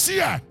 that this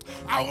year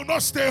I will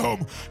not stay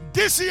home.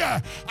 This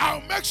year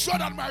I'll make sure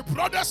that my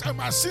brothers and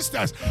my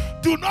sisters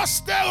do not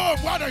stay home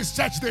while there is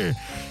church day.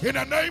 In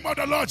the name of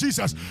the Lord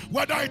Jesus,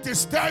 whether it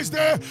is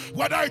Thursday,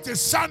 whether it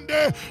is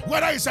Sunday,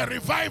 whether it's a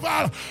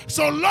revival,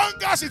 so long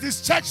as it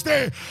is church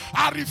day,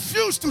 I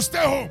refuse to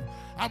stay home.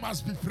 I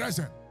must be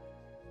present.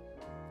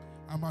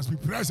 I must be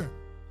present.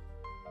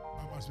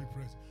 I must be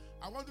present.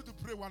 I want you to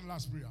pray one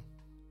last prayer.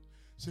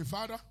 Say,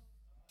 Father,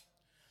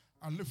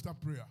 I lift up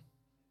prayer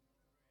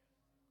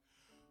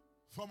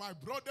for my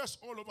brothers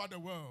all over the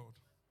world,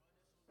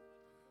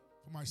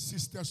 for my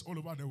sisters all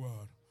over the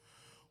world.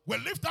 We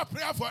lift up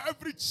prayer for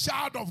every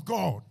child of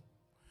God,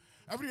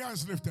 every hand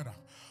is lifted up,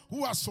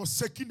 who has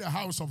forsaken the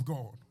house of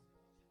God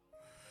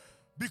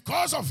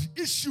because of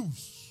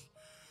issues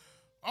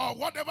or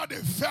whatever they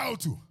fell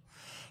to.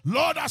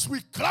 Lord, as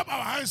we clap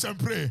our hands and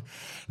pray,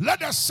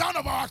 let the sound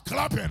of our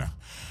clapping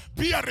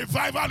be a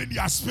revival in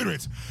their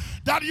spirit,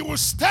 that you will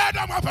stir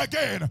them up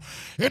again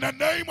in the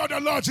name of the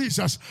Lord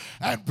Jesus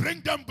and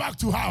bring them back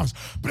to house.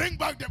 Bring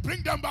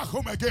them back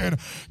home again.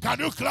 Can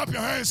you clap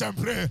your hands and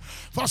pray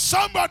for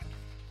somebody?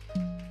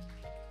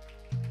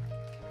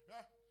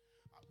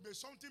 May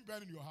something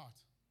burn in your heart.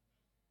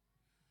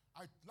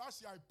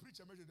 Last year I preached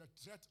a message, the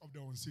threat of the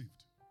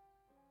unsaved.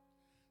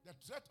 The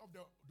threat of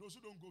those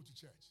who don't go to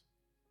church.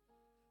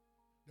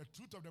 The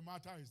truth of the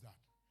matter is that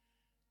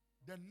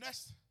the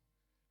next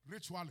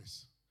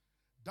ritualist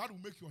that will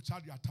make your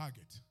child your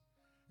target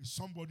is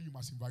somebody you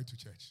must invite to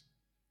church.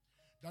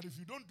 That if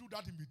you don't do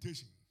that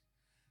invitation,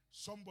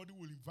 somebody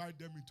will invite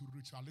them into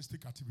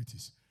ritualistic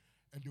activities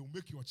and they will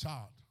make your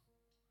child,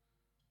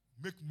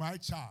 make my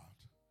child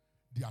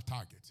their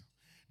target.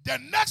 The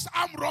next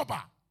armed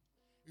robber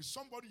is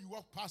somebody you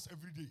walk past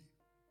every day.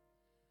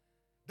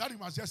 That you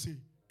must just say,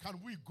 can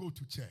we go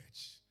to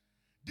church?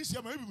 This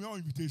year maybe we are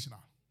invitational.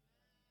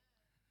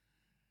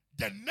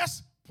 The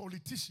next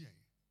politician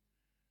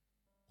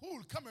who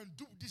will come and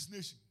do this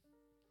nation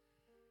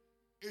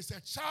is a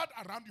child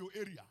around your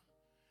area.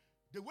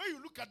 The way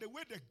you look at the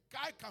way the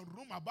guy can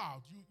roam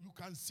about, you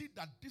can see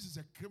that this is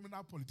a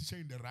criminal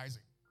politician in the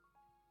rising.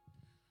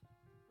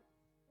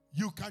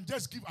 You can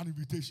just give an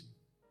invitation.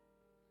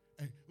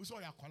 And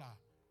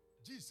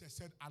Jesus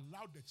said,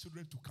 allow the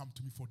children to come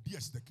to me, for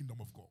theirs is the kingdom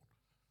of God.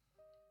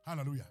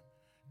 Hallelujah.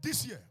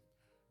 This year,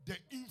 the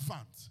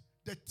infants,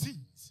 the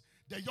teens,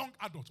 the young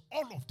adults,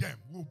 all of them,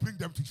 will bring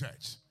them to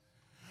church.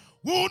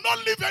 We will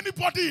not leave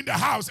anybody in the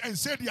house and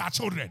say they are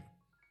children.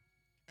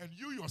 And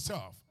you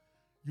yourself,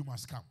 you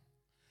must come.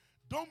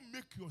 Don't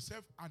make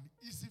yourself an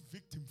easy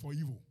victim for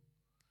evil.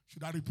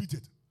 Should I repeat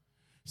it?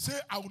 Say,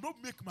 I will not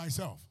make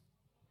myself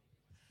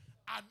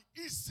an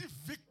easy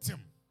victim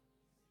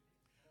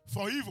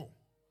for evil.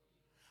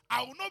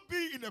 I will not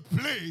be in a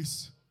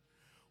place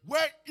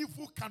where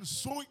evil can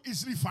so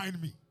easily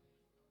find me.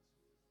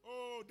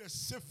 The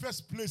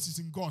safest place is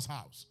in God's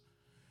house.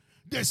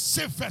 The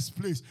safest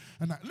place.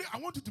 And I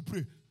want you to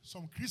pray.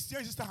 Some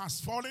Christian sister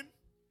has fallen.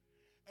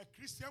 A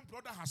Christian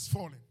brother has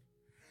fallen.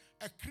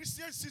 A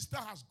Christian sister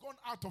has gone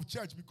out of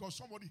church because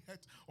somebody hurt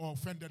or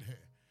offended her.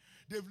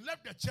 They've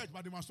left the church,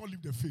 but they must not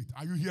leave the faith.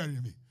 Are you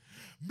hearing me?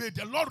 May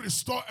the Lord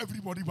restore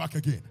everybody back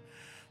again.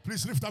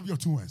 Please lift up your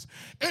two hands.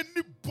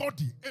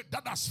 Anybody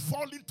that has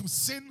fallen to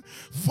sin,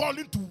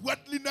 fallen to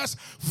worldliness,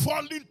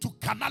 fallen to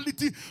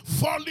carnality,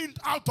 fallen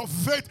out of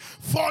faith,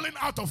 fallen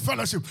out of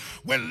fellowship,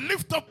 will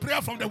lift up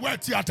prayer from the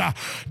word theater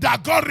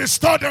that God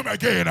restore them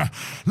again.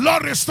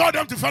 Lord, restore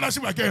them to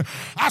fellowship again.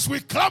 As we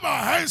clap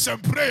our hands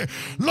and pray,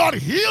 Lord,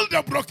 heal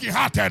the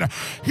brokenhearted,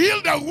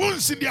 heal the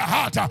wounds in their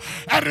heart,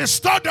 and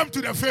restore them to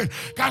the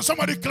faith. Can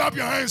somebody clap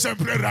your hands and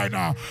pray right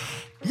now?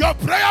 Your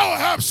prayer will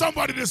help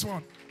somebody this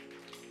morning.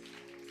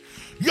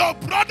 Your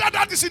brother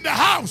that is in the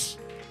house,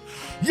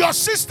 your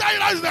sister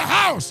that is in the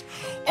house,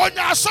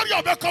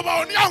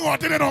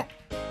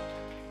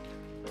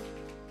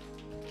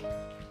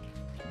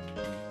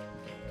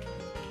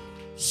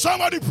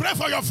 somebody pray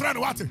for your friend.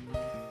 What?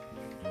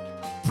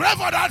 Pray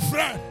for that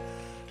friend.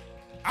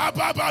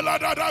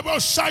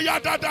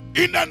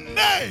 In the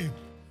name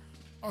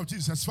of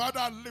Jesus, Father,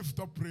 I lift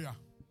up prayer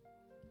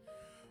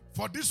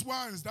for these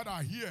ones that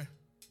are here,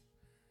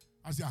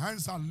 as their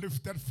hands are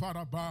lifted far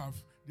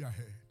above their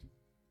head.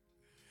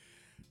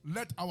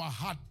 Let our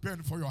heart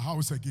burn for your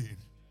house again.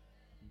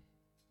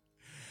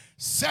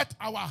 Set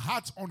our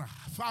hearts on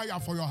fire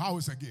for your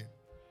house again.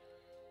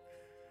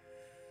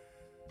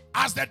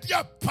 As the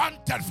deer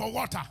panted for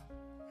water,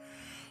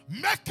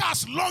 make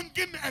us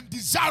longing and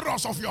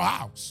desirous of your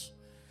house.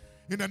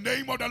 In the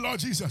name of the Lord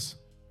Jesus.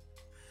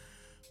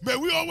 May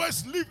we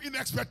always live in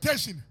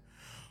expectation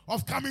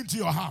of coming to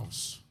your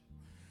house.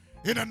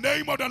 In the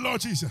name of the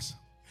Lord Jesus.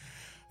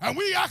 And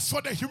we ask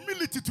for the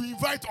humility to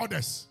invite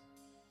others.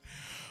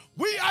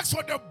 We ask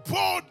for the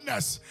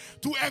boldness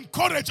to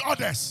encourage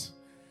others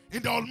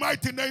in the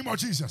almighty name of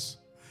Jesus.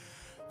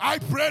 I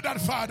pray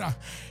that, Father,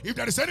 if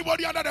there is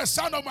anybody under the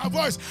sound of my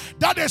voice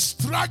that is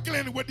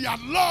struggling with their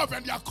love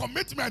and their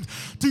commitment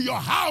to your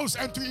house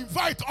and to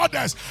invite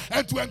others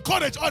and to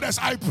encourage others,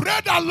 I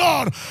pray that,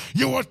 Lord,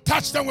 you will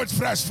touch them with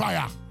fresh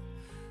fire.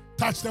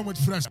 Touch them with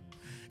fresh fire.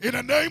 In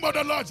the name of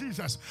the Lord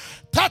Jesus,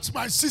 touch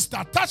my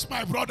sister, touch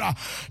my brother,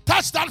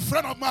 touch that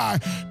friend of mine,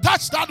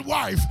 touch that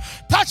wife,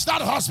 touch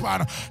that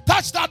husband,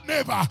 touch that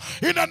neighbor.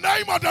 In the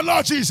name of the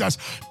Lord Jesus,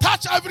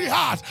 touch every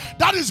heart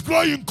that is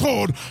growing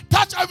cold,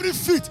 touch every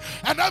feet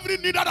and every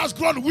knee that has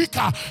grown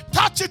weaker.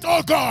 Touch it,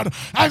 oh God,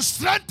 and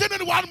strengthen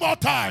it one more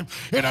time.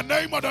 In the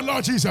name of the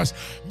Lord Jesus,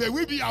 may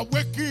we be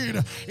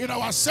awakened in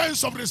our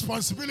sense of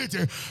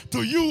responsibility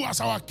to you as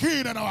our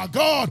King and our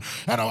God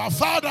and our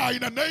Father.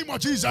 In the name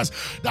of Jesus,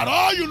 that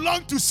all you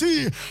long to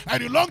see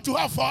and you long to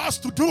have for us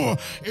to do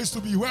is to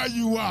be where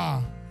you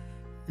are.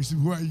 Is to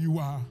be where you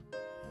are.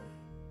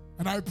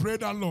 And I pray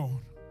that, Lord,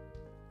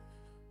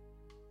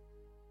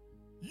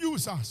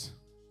 use us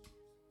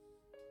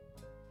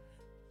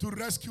to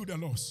rescue the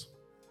lost.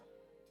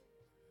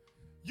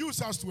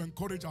 Use us to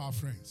encourage our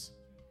friends.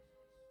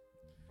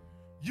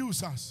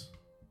 Use us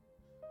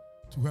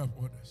to help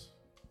others.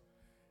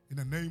 In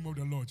the name of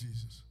the Lord Jesus.